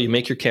 so you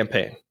make your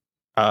campaign.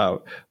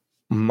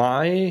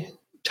 My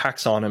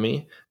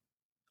taxonomy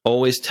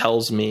always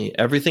tells me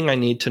everything I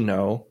need to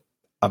know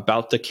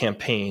about the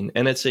campaign,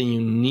 and it's a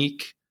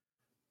unique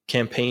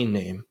campaign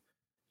name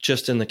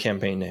just in the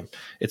campaign name.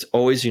 It's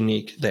always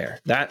unique there.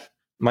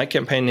 My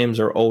campaign names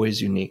are always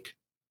unique.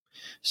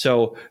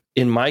 So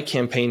in my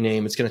campaign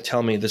name, it's going to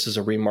tell me this is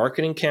a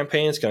remarketing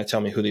campaign. It's going to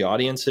tell me who the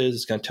audience is.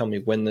 It's going to tell me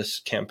when this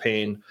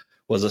campaign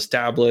was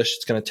established.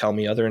 It's going to tell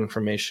me other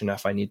information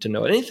if I need to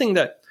know anything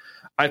that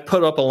I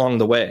put up along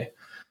the way,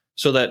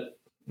 so that,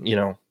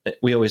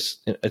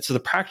 it's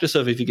the practice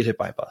of if you get hit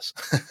by a bus,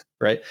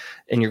 right?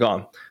 And you're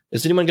gone.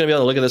 Is anyone going to be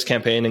able to look at this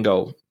campaign and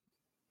go,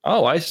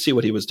 oh, I see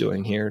what he was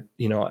doing here.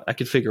 I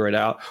could figure it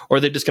out. Or are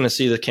they just going to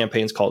see the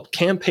campaign's called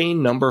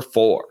campaign number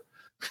 4?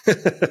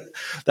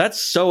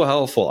 That's so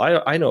helpful.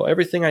 I know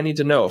everything I need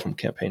to know from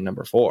campaign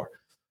number 4.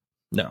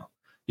 No,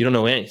 you don't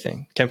know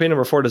anything. Campaign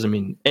number 4 doesn't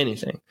mean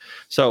anything.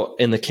 So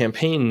in the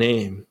campaign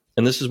name,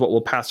 and this is what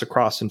we'll pass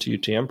across into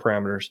UTM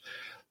parameters,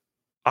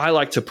 I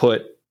like to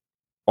put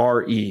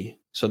RE.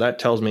 So that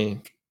tells me,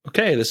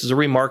 okay, this is a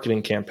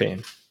remarketing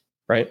campaign,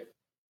 right?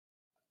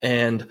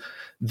 And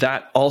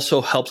that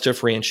also helps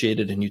differentiate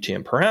it in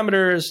UTM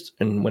parameters.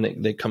 And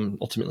when they come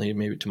ultimately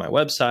maybe to my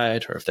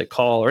website, or if they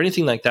call or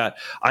anything like that,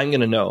 I'm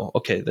going to know,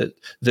 okay, that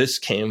this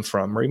came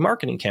from a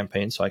remarketing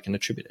campaign, so I can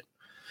attribute it.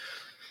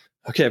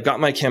 Okay, I've got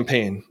my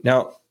campaign.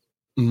 Now,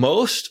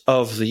 most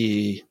of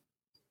the,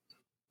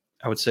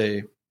 I would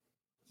say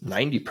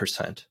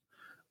 90%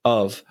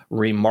 of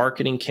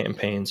remarketing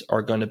campaigns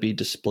are going to be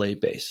display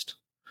based.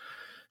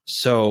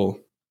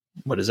 So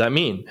what does that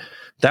mean?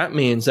 That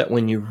means that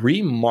when you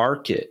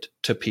remarket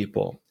to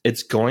people,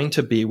 it's going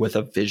to be with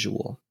a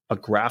visual, a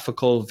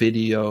graphical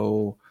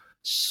video,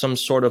 some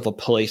sort of a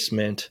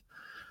placement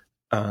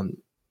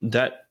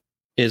that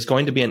is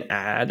going to be an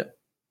ad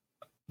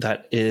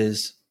that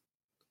is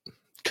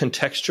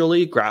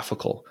contextually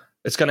graphical.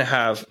 It's going to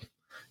have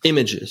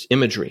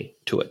imagery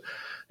to it.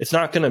 It's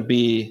not going to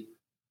be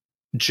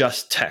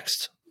just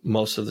text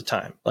most of the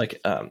time,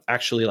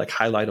 actually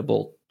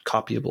highlightable,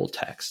 copyable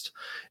text.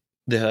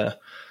 The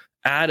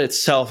ad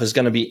itself is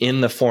going to be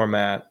in the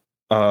format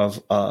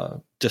of a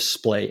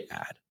display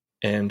ad.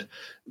 And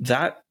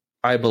that,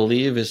 I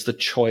believe, is the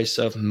choice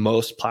of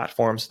most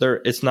platforms.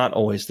 It's not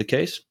always the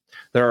case.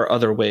 There are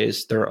other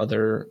ways. There are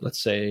other,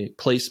 let's say,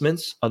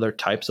 placements, other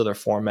types, other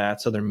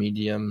formats, other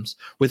mediums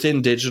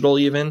within digital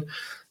even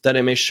that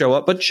it may show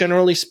up. But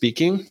generally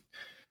speaking,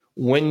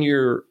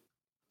 the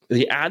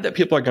ad that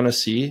people are going to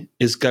see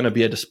is going to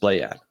be a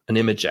display ad, an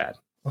image ad.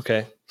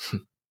 Okay.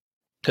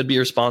 Could be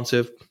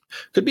responsive,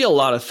 could be a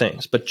lot of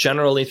things, but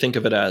generally think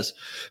of it as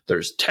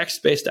there's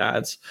text-based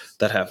ads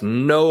that have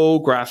no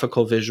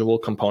graphical visual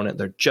component.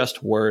 They're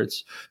just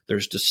words.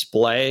 There's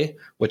display,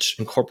 which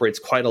incorporates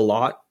quite a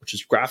lot, which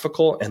is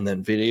graphical, and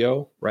then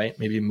video, right?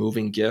 Maybe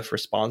moving GIF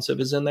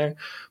responsive is in there.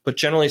 But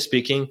generally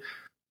speaking,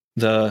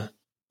 the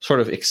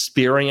sort of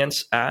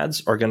experience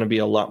ads are going to be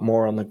a lot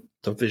more on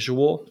the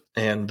visual,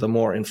 and the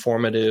more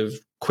informative,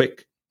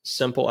 quick,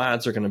 simple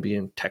ads are going to be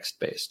in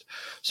text-based.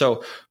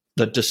 So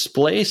the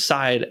display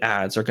side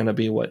ads are going to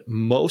be what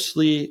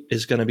mostly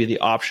is going to be the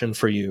option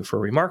for you for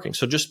remarketing.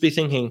 So just be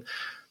thinking,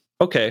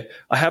 okay,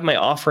 I have my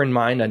offer in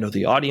mind. I know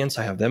the audience.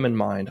 I have them in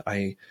mind.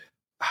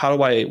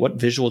 What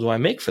visual do I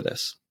make for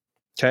this?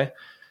 Okay.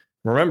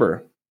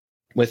 Remember,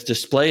 with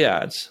display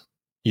ads,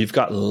 you've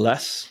got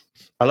less.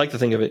 I like to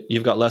think of it.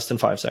 You've got less than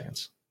 5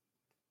 seconds.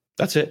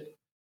 That's it.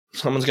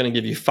 Someone's going to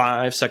give you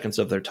 5 seconds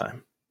of their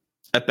time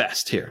at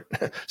best here.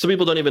 Some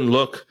people don't even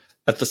look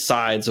at the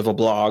sides of a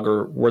blog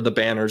or where the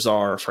banners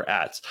are for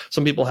ads.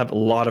 Some people have a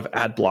lot of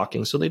ad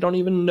blocking, so they don't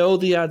even know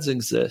the ads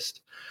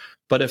exist.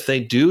 But if they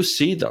do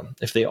see them,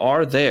 if they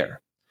are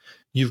there,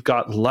 you've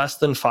got less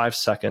than 5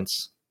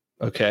 seconds.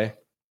 Okay.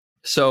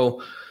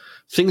 So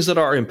things that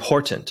are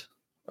important,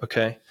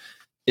 okay,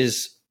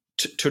 is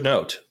to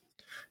note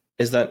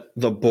is that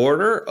the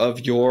border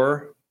of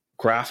your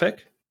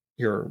graphic,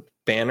 your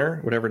banner,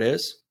 whatever it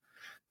is,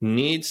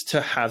 needs to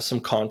have some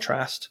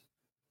contrast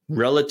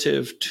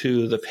relative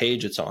to the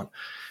page it's on.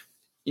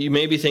 You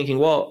may be thinking,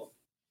 well,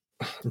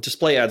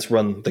 display ads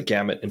run the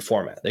gamut in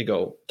format. They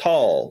go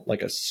tall,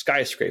 like a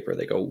skyscraper.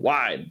 They go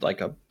wide, like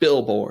a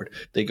billboard.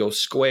 They go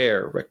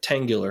square,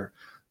 rectangular.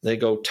 They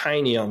go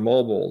tiny on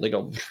mobile.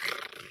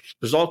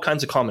 There's all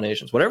kinds of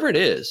combinations. Whatever it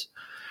is,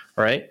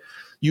 all right?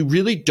 You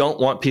really don't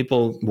want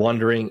people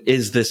wondering,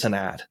 is this an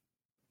ad?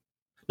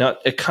 Now,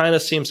 it kind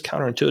of seems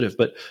counterintuitive,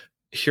 but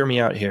hear me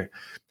out here.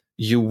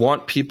 You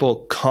want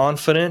people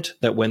confident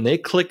that when they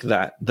click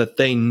that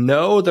they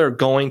know they're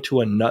going to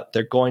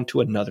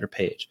another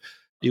page.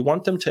 You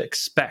want them to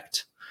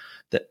expect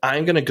that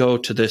I'm going to go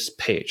to this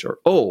page, or,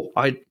 oh,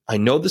 I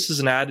know this is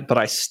an ad, but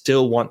I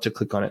still want to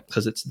click on it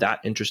because it's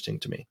that interesting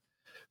to me.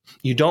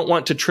 You don't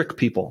want to trick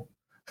people.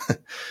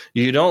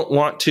 You don't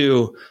want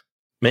to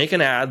make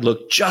an ad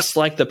look just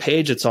like the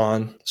page it's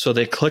on, so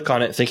they click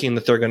on it thinking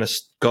that they're going to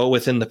go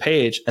within the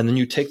page, and then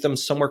you take them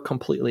somewhere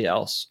completely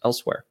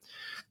elsewhere.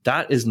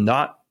 That is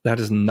not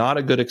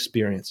a good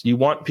experience. You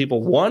want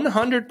people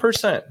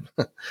 100%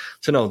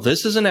 to know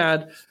this is an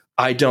ad.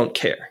 I don't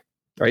care,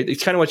 right?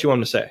 It's kind of what you want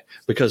them to say,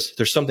 because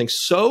there's something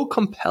so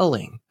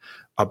compelling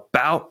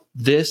about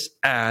this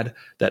ad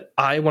that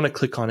I want to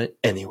click on it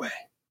anyway.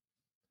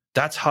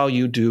 That's how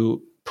you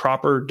do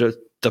proper,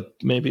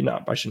 maybe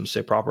not, I shouldn't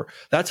say proper.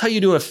 That's how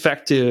you do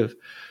effective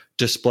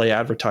display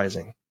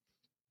advertising.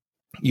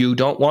 You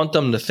don't want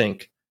them to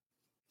think,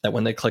 that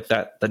when they click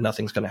that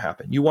nothing's going to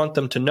happen. You want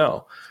them to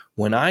know,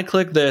 when I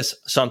click this,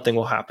 something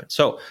will happen.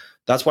 So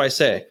that's why I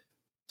say,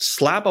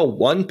 slap a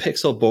 1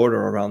 pixel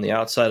border around the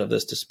outside of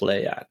this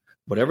display ad.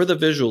 Whatever the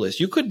visual is,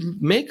 you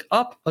could make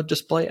up a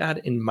display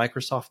ad in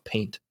Microsoft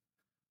Paint.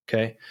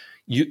 Okay.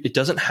 It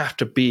doesn't have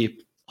to be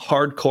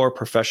hardcore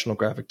professional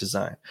graphic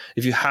design.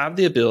 If you have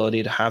the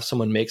ability to have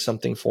someone make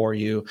something for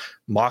you,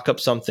 mock up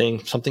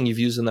something you've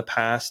used in the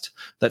past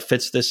that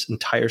fits this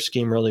entire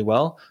scheme really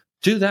well,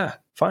 do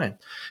that. Fine.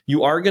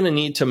 You are going to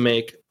need to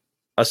make,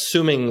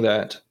 assuming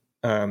that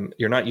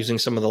you're not using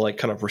some of the like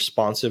kind of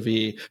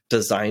responsive-y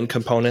design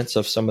components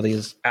of some of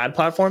these ad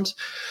platforms,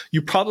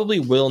 you probably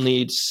will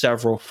need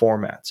several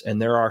formats.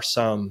 And there are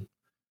some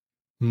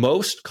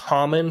most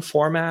common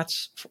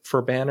formats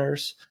for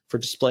banners, for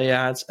display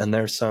ads, and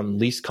there's some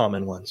least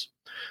common ones.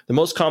 The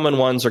most common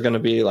ones are going to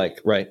be like,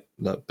 right,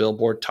 the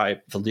billboard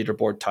type, the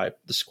leaderboard type,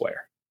 the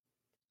square,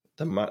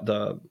 and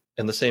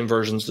the same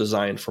versions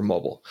designed for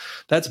mobile.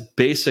 That's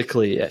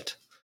basically it.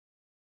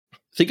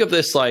 Think of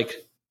this like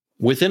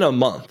within a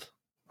month,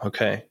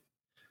 okay?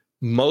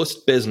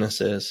 Most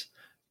businesses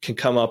can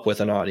come up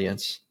with an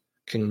audience,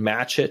 can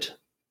match it,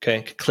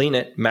 okay, clean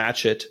it,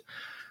 match it,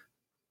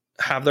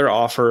 have their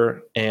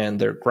offer and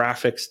their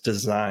graphics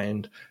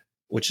designed,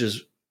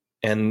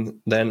 and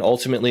then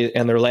ultimately,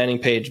 and their landing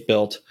page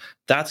built.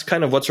 That's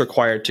kind of what's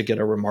required to get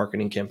a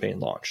remarketing campaign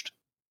launched.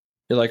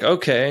 You're like,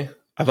 okay,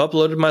 I've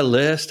uploaded my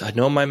list. I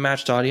know my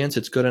matched audience.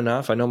 It's good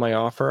enough. I know my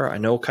offer. I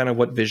know kind of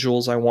what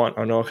visuals I want.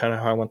 I know kind of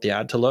how I want the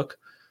ad to look.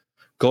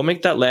 Go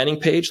make that landing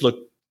page look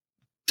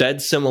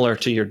dead similar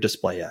to your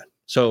display ad.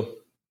 So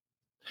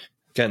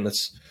again,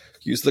 let's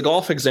use the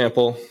golf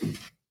example.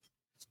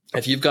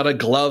 If you've got a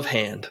glove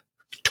hand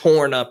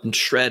torn up and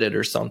shredded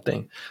or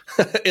something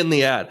in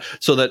the ad,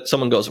 so that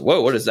someone goes,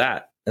 whoa, what is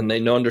that? And they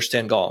don't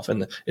understand golf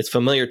and it's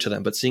familiar to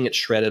them, but seeing it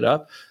shredded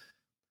up,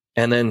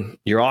 and then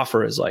your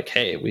offer is like,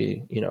 hey,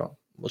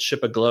 we'll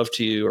ship a glove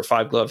to you or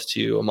 5 gloves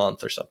to you a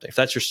month or something. If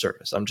that's your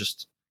service, I'm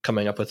just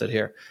coming up with it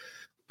here.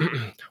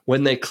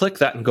 When they click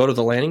that and go to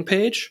the landing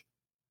page,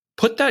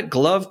 put that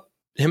glove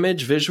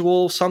image,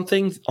 visual,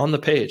 something on the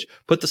page.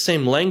 Put the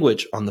same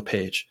language on the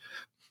page.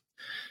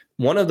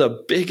 One of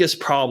the biggest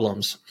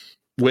problems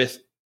with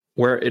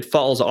where it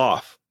falls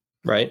off,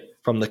 right,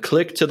 from the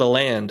click to the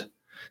land,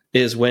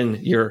 is when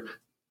your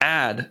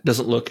ad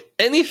doesn't look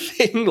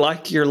anything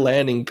like your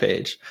landing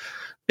page.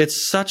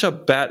 It's such a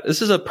bad,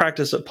 this is a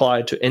practice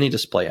applied to any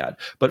display ad,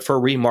 but for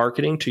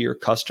remarketing to your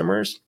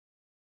customers,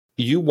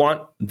 you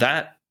want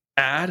that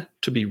ad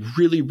to be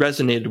really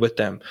resonated with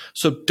them.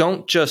 So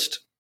don't just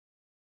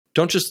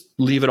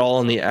leave it all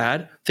in the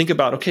ad. Think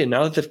about, okay,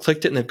 now that they've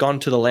clicked it and they've gone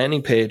to the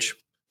landing page,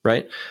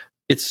 right?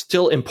 It's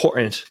still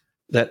important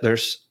that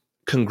there's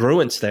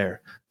congruence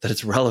there, that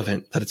it's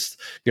relevant, that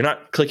you're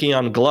not clicking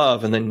on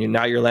glove and then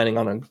now you're landing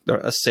on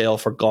a sale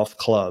for golf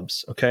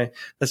clubs. Okay,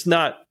 that's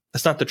not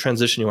the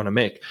transition you want to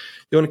make.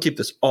 You want to keep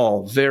this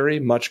all very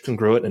much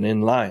congruent and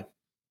in line.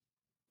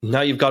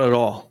 Now you've got it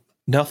all.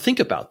 Now think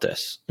about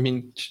this. I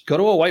mean, go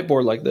to a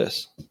whiteboard like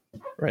this,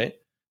 right?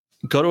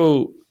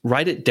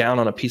 Write it down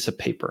on a piece of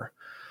paper.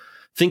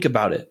 Think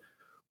about it.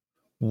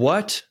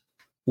 What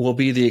will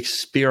be the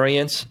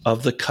experience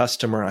of the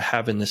customer I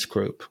have in this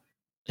group?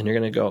 And you're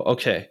going to go,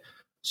 okay,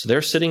 so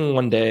they're sitting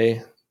one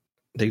day,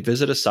 they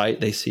visit a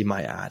site, they see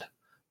my ad.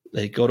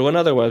 They go to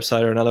another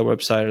website,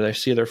 or they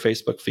see their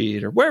Facebook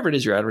feed or wherever it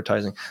is you're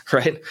advertising,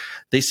 right?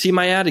 They see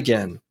my ad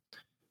again.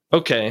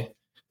 Okay,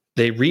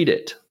 they read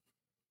it.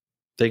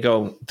 They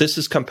go, this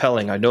is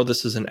compelling. I know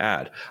this is an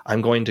ad.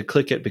 I'm going to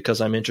click it because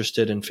I'm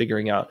interested in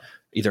figuring out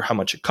either how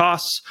much it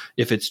costs,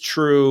 if it's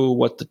true,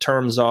 what the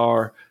terms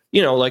are.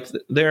 Like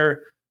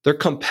they're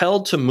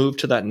compelled to move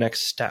to that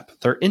next step.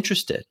 They're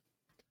interested.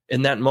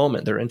 In that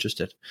moment, they're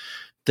interested.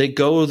 They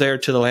go there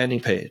to the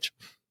landing page.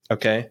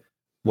 Okay.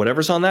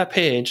 Whatever's on that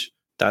page,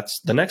 that's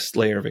the next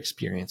layer of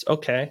experience.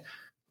 Okay.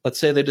 Let's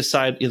say they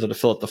decide either to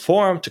fill out the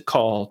form, to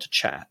call, to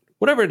chat,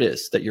 whatever it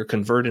is that your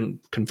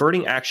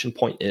converting action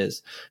point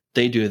is,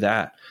 they do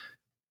that.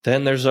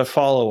 Then there's a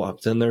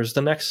follow-up. Then there's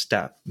the next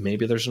step.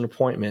 Maybe there's an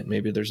appointment.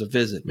 Maybe there's a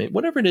visit.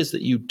 Whatever it is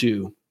that you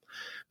do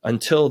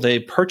until they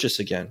purchase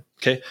again.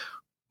 Okay.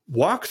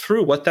 Walk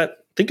through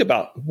think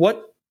about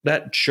what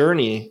that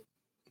journey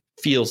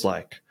feels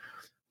like.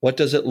 What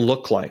does it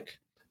look like?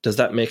 Does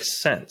that make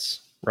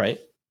sense? Right?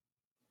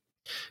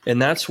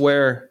 And that's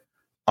where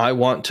I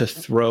want to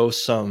throw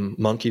some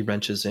monkey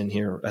wrenches in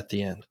here at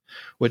the end,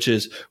 which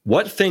is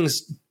what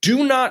things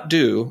do not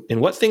do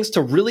and what things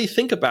to really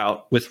think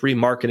about with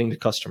remarketing to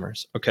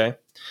customers. Okay.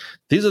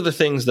 These are the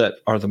things that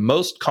are the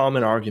most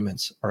common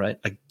arguments, all right,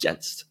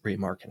 against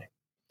remarketing.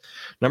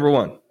 Number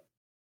 1,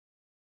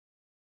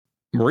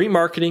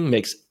 remarketing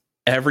makes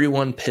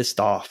everyone pissed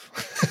off.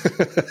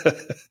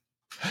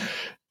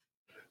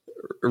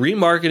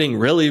 Remarketing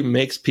really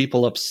makes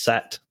people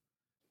upset.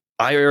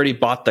 I already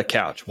bought the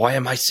couch. Why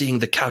am I seeing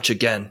the couch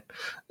again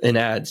in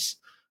ads?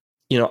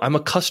 I'm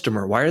a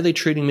customer. Why are they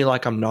treating me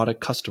like I'm not a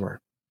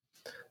customer?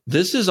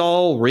 This is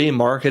all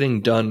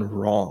remarketing done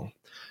wrong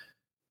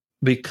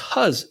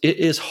because it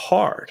is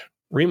hard.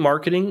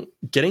 remarketing,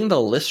 getting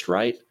the list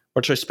right,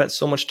 which I spent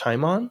so much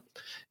time on,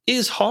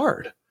 is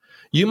hard.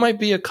 You might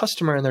be a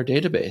customer in their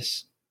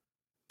database.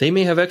 They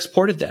may have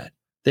exported that.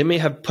 They may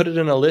have put it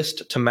in a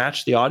list to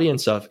match the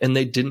audience of, and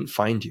they didn't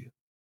find you.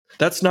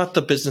 That's not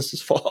the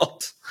business's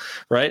fault,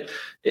 right?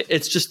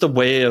 It's just the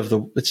way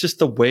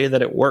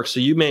that it works.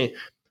 So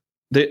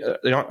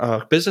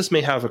business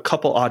may have a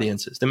couple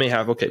audiences. They may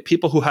have,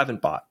 people who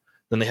haven't bought.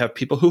 Then they have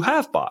people who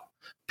have bought,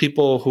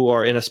 people who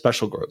are in a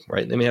special group,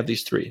 right? They may have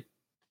these three.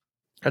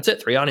 That's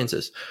it, 3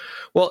 audiences.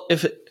 Well,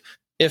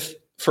 if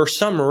for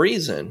some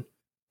reason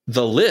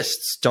the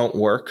lists don't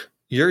work,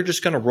 you're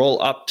just going to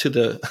roll up to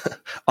the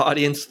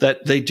audience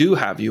that they do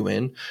have you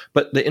in,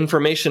 but the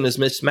information is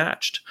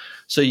mismatched.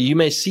 So you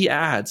may see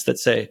ads that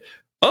say,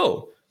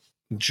 oh,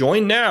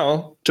 join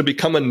now to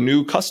become a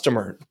new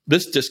customer.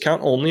 This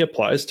discount only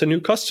applies to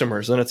new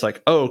customers. And it's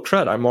like, oh,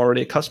 crud, I'm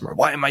already a customer.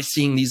 Why am I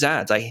seeing these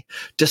ads? I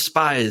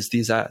despise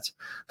these ads.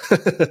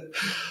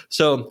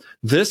 So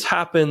this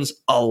happens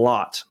a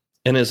lot,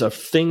 and is a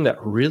thing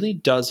that really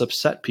does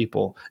upset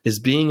people, is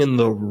being in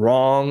the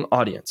wrong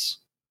audience.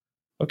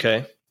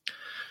 Okay.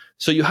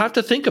 So you have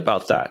to think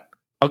about that.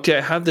 Okay,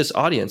 I have this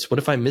audience. What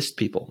if I missed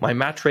people? My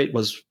match rate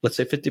was, let's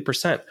say,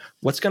 50%.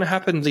 What's going to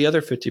happen to the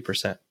other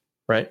 50%,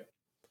 right?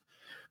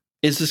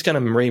 Is this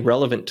going to be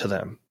relevant to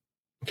them?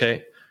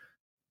 Okay.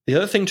 The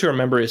other thing to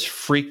remember is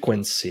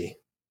frequency.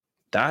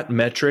 That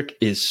metric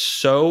is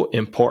so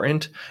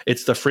important.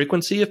 It's the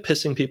frequency of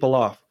pissing people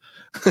off.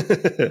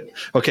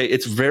 Okay,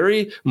 it's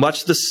very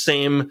much the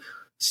same.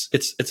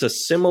 It's a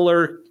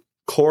similar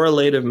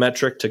correlative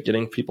metric to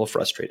getting people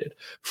frustrated.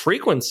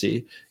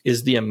 Frequency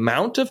is the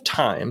amount of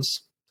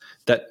times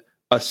that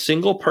a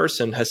single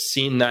person has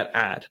seen that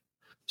ad.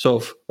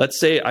 So let's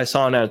say I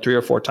saw an ad 3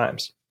 or 4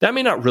 times. That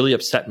may not really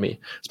upset me,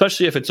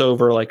 especially if it's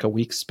over like a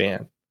week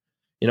span.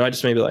 I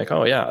just may be like,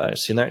 oh yeah, I've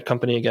seen that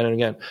company again and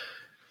again.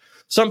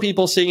 Some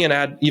people seeing an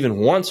ad even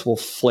once will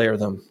flare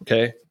them,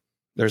 okay?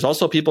 There's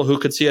also people who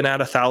could see an ad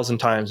 1,000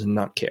 times and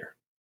not care.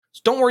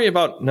 So don't worry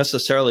about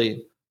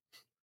necessarily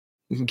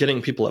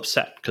getting people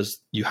upset, because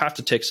you have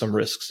to take some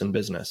risks in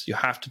business. You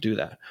have to do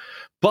that.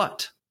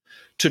 But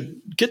to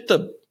get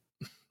the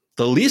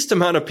least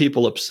amount of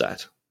people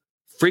upset,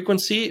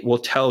 frequency will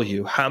tell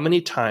you how many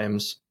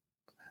times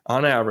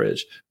on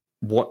average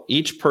what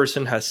each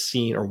person has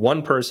seen, or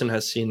one person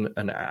has seen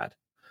an ad.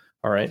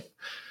 All right.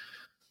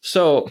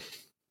 So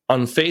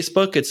on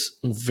Facebook, it's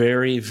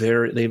very,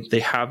 they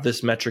have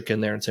this metric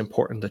in there. It's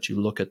important that you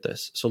look at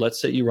this. So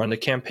let's say you run a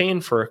campaign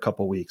for a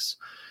couple weeks.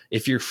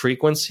 If your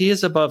frequency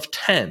is above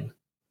 10,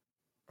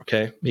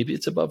 okay, maybe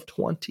it's above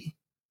 20.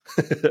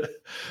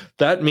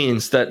 That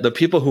means that the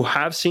people who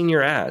have seen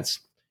your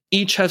ads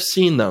each have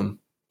seen them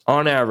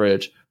on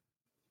average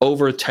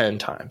over 10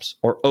 times,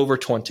 or over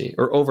 20,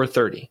 or over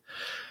 30.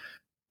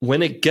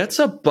 When it gets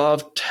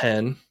above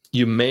 10,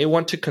 you may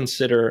want to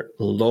consider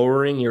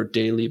lowering your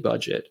daily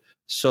budget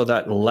so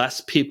that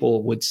less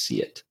people would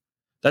see it.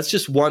 That's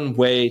just one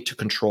way to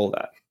control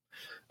that.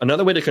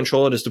 Another way to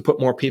control it is to put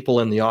more people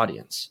in the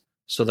audience,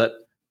 so that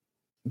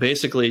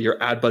basically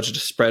your ad budget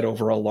is spread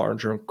over a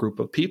larger group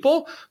of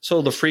people.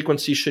 So the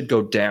frequency should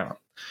go down.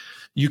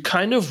 You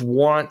kind of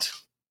want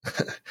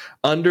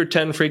under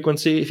 10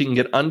 frequency. If you can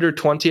get under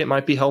 20, it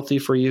might be healthy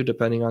for you,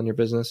 depending on your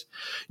business.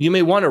 You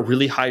may want a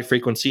really high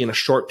frequency in a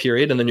short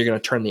period, and then you're going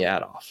to turn the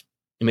ad off.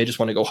 You may just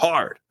want to go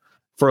hard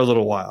for a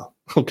little while.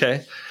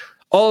 Okay.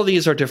 All of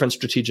these are different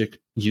strategic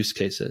use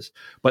cases,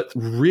 but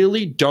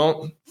really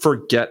don't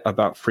forget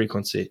about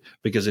frequency,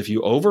 because if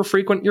you over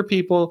frequent your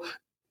people,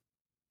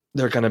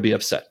 they're going to be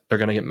upset. They're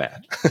going to get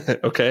mad.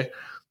 Okay.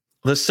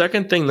 The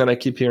second thing that I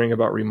keep hearing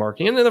about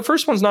remarketing, and the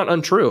first one's not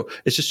untrue.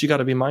 It's just, you got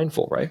to be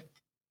mindful, right?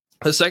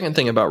 The second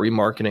thing about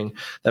remarketing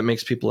that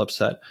makes people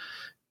upset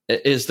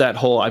is that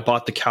whole, I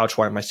bought the couch,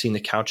 why am I seeing the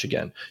couch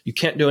again? You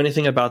can't do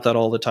anything about that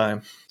all the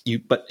time.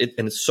 And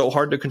it's so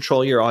hard to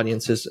control your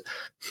audiences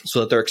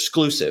so that they're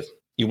exclusive.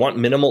 You want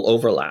minimal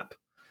overlap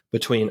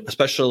between,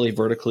 especially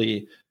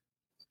vertically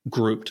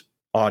grouped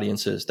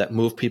audiences that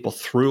move people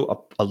through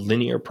a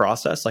linear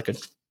process, like a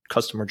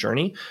customer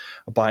journey,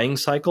 a buying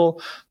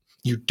cycle.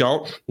 You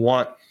don't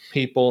want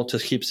people to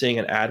keep seeing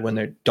an ad when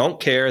they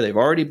don't care. They've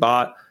already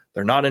bought.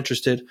 They're not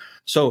interested.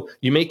 So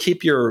you may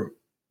keep your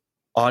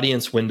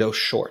audience window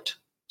short,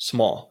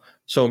 small.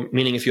 So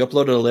meaning if you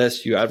uploaded a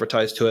list, you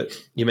advertise to it,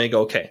 you may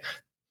go, okay,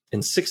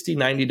 in 60,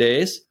 90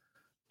 days,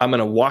 I'm going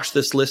to wash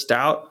this list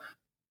out,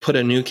 put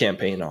a new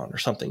campaign on or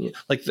something.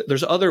 Like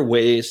there's other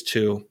ways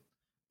to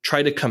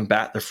try to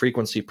combat the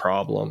frequency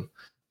problem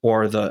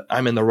or the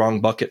I'm in the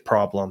wrong bucket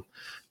problem.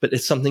 But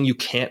it's something you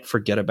can't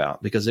forget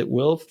about because it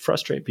will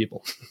frustrate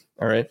people.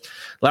 All right.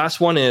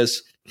 Last one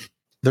is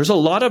there's a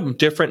lot of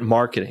different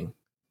marketing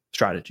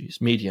strategies,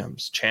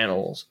 mediums,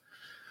 channels.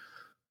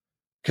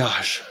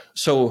 Gosh.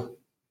 So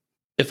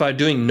if I'm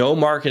doing no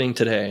marketing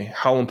today,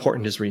 how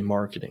important is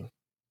remarketing?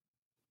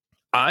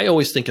 I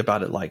always think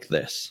about it like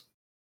this.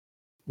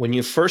 When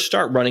you first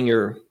start running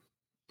your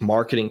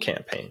marketing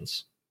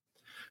campaigns,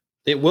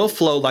 It will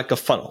flow like a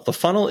funnel. The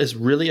funnel is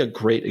really a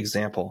great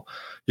example.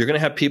 You're going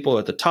to have people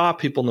at the top,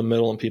 people in the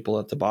middle, and people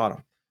at the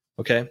bottom.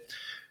 Okay.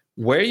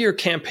 Where your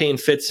campaign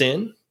fits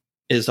in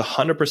is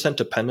 100%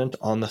 dependent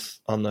on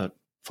the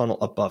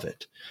funnel above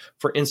it.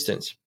 For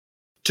instance,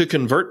 to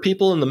convert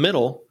people in the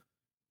middle,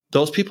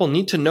 those people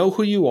need to know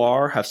who you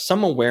are, have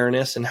some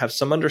awareness, and have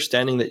some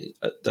understanding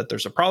that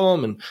there's a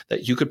problem and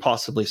that you could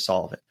possibly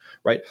solve it,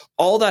 right?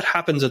 All that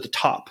happens at the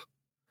top.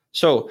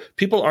 So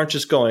people aren't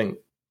just going,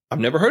 I've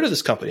never heard of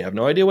this company. I have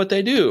no idea what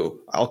they do.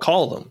 I'll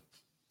call them.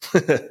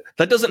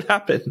 That doesn't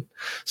happen.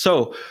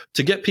 So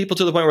to get people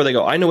to the point where they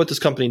go, I know what this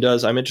company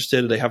does. I'm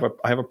interested. I have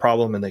a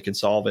problem and they can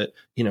solve it.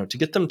 To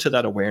get them to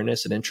that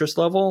awareness and interest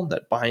level,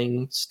 that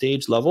buying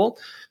stage level,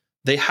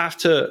 they have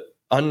to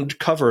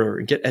uncover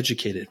and get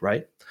educated,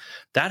 right?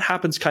 That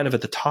happens kind of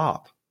at the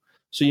top.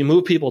 So you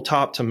move people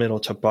top to middle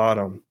to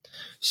bottom.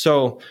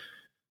 So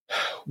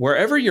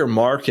wherever your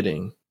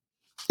marketing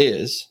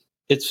is,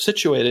 it's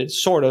situated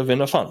sort of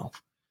in a funnel.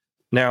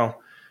 Now,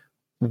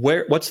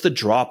 what's the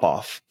drop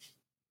off?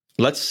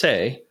 Let's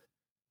say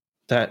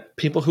that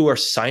people who are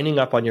signing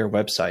up on your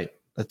website,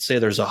 let's say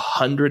there's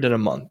 100 in a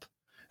month.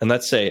 And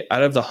let's say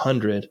out of the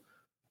 100,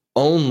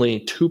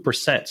 only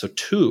 2%, so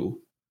 2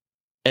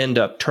 end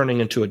up turning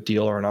into a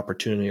deal or an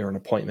opportunity or an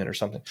appointment or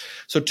something.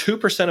 So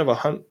 2% of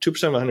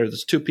 100,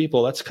 that's 2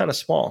 people. That's kind of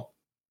small.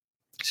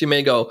 So you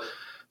may go,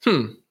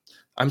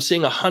 I'm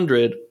seeing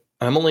 100.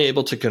 I'm only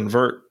able to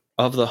convert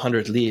of the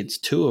 100 leads,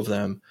 2 of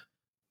them.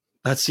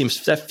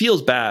 That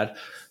feels bad.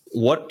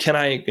 What can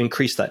I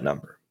increase that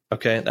number?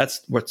 Okay,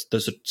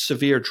 there's a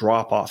severe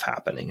drop off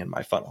happening in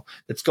my funnel.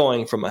 It's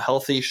going from a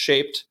healthy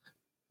shaped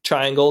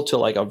triangle to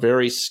like a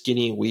very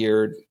skinny,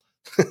 weird,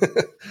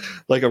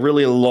 like a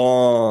really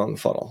long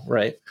funnel,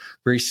 right?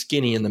 Very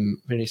skinny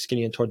and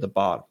toward the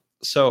bottom.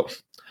 So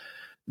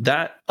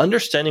that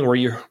understanding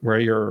where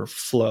your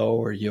flow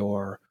or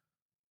your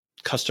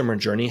customer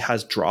journey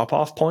has drop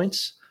off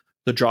points,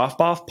 the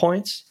drop off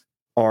points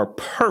are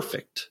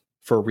perfect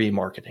for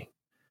remarketing.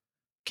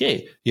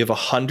 Okay, you have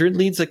 100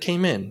 leads that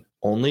came in.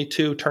 Only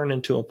 2 turn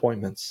into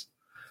appointments.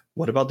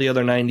 What about the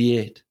other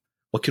 98?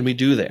 What can we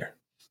do there?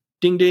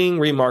 Ding, ding,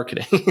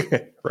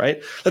 remarketing,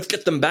 right? Let's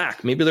get them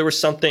back. Maybe there was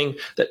something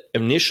that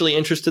initially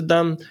interested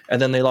them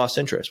and then they lost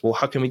interest. Well,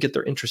 how can we get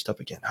their interest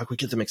up again? How can we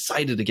get them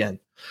excited again?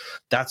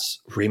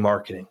 That's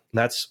remarketing.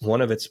 That's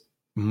one of its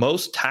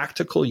most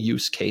tactical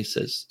use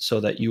cases so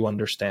that you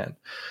understand.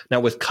 Now,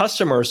 with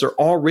customers, they're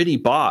already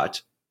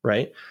bought,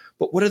 right?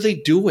 But what are they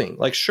doing?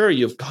 Like, sure,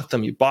 you've got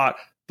them, you bought,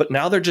 but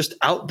now they're just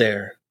out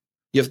there.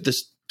 You have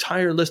this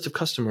entire list of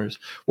customers.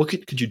 What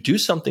could you do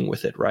something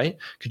with it, right?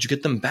 Could you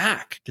get them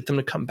back, get them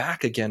to come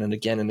back again and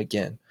again and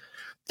again?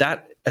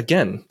 That,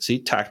 again, see,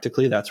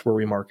 tactically, that's where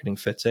remarketing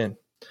fits in.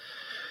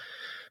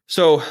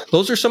 So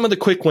those are some of the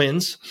quick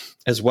wins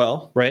as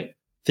well, right?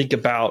 Think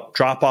about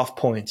drop-off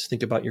points.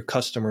 Think about your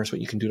customers,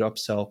 what you can do to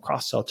upsell,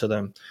 cross-sell to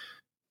them.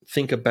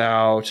 Think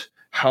about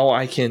how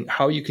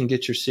you can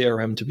get your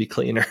CRM to be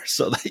cleaner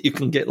so that you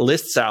can get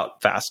lists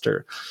out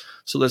faster.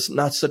 So there's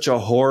not such a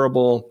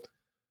horrible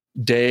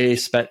day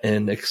spent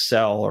in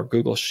Excel or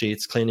Google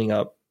Sheets cleaning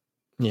up,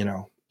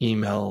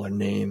 email or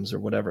names or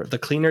whatever. The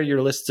cleaner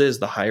your list is,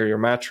 the higher your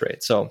match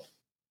rate. So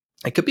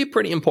it could be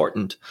pretty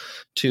important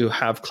to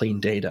have clean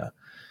data.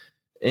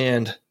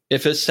 And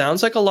if it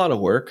sounds like a lot of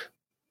work,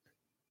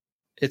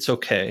 it's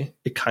okay.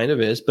 It kind of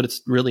is, but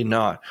it's really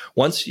not.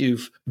 Once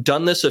you've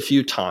done this a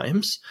few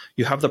times,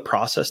 you have the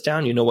process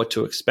down, you know what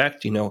to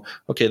expect.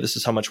 Okay, this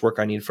is how much work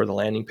I need for the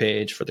landing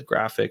page, for the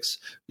graphics,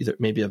 either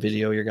maybe a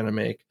video you're going to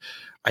make.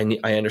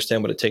 I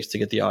understand what it takes to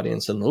get the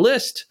audience in the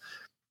list.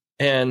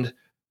 And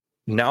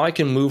now I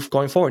can move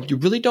going forward. You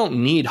really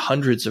don't need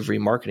hundreds of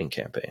remarketing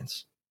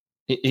campaigns.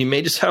 You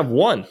may just have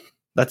one.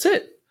 That's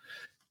it.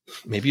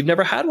 Maybe you've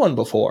never had one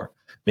before.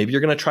 Maybe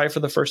you're going to try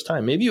for the first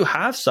time. Maybe you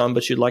have some,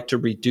 but you'd like to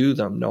redo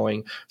them,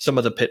 knowing some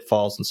of the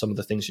pitfalls and some of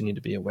the things you need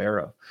to be aware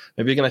of.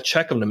 Maybe you're going to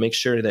check them to make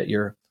sure that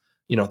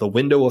the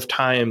window of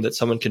time that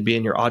someone can be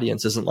in your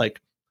audience isn't like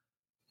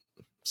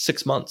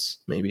 6 months.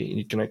 Maybe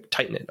you're going to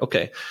tighten it.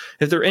 Okay.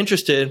 If they're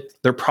interested,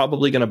 they're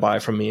probably going to buy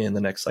from me in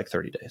the next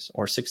 30 days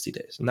or 60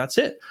 days. And that's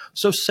it.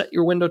 So set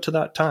your window to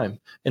that time.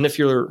 And if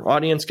your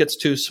audience gets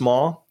too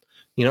small,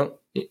 you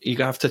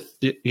have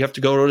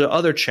to go to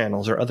other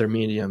channels or other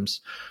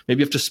mediums. Maybe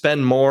you have to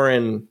spend more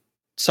in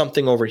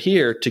something over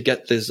here to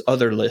get these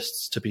other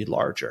lists to be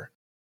larger.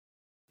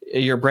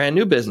 You're a brand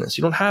new business.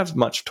 You don't have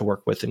much to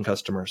work with in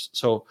customers.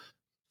 So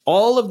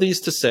all of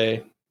these to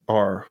say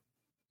are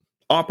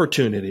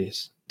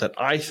opportunities that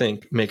I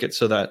think make it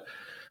so that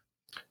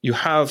you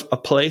have a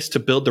place to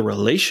build the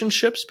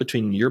relationships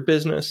between your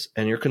business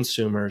and your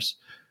consumers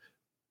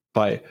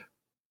by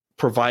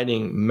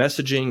providing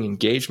messaging,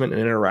 engagement,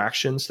 and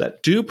interactions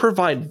that do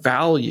provide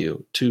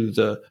value to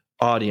the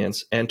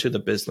audience and to the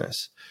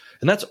business.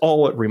 And that's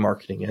all what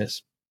remarketing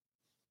is.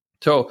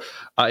 So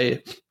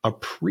I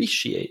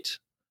appreciate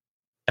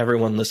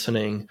everyone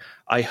listening.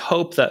 I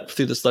hope that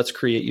through this Let's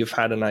Create, you've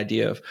had an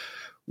idea of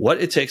what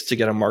it takes to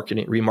get a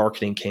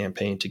remarketing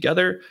campaign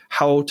together,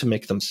 how to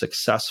make them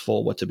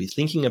successful, what to be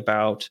thinking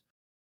about,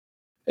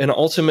 and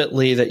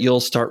ultimately that you'll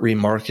start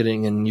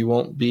remarketing and you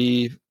won't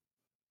be,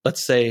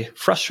 let's say,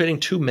 frustrating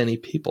too many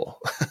people,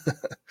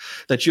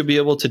 that you'll be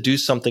able to do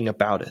something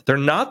about it. They're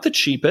not the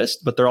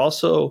cheapest, but they're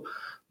also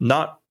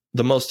not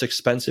the most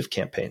expensive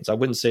campaigns. I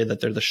wouldn't say that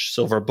they're the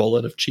silver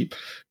bullet of cheap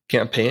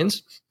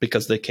campaigns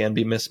because they can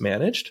be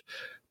mismanaged.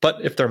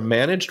 But if they're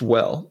managed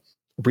well,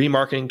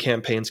 remarketing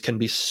campaigns can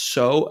be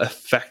so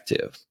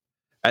effective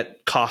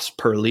at cost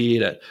per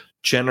lead, at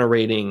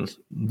generating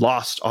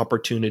lost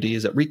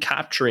opportunities, at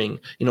recapturing,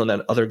 in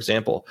that other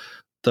example,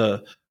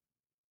 the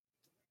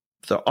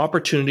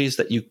opportunities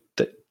that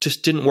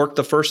just didn't work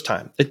the first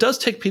time. It does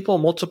take people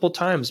multiple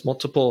times,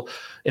 multiple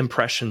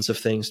impressions of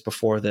things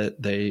before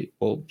that they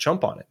will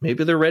jump on it.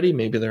 Maybe they're ready,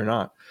 maybe they're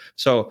not.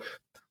 So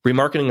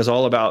remarketing is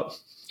all about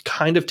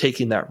kind of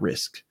taking that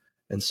risk.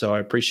 And so I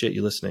appreciate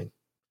you listening.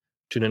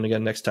 Tune in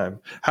again next time.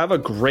 Have a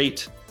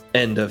great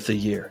end of the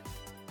year.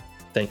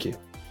 Thank you.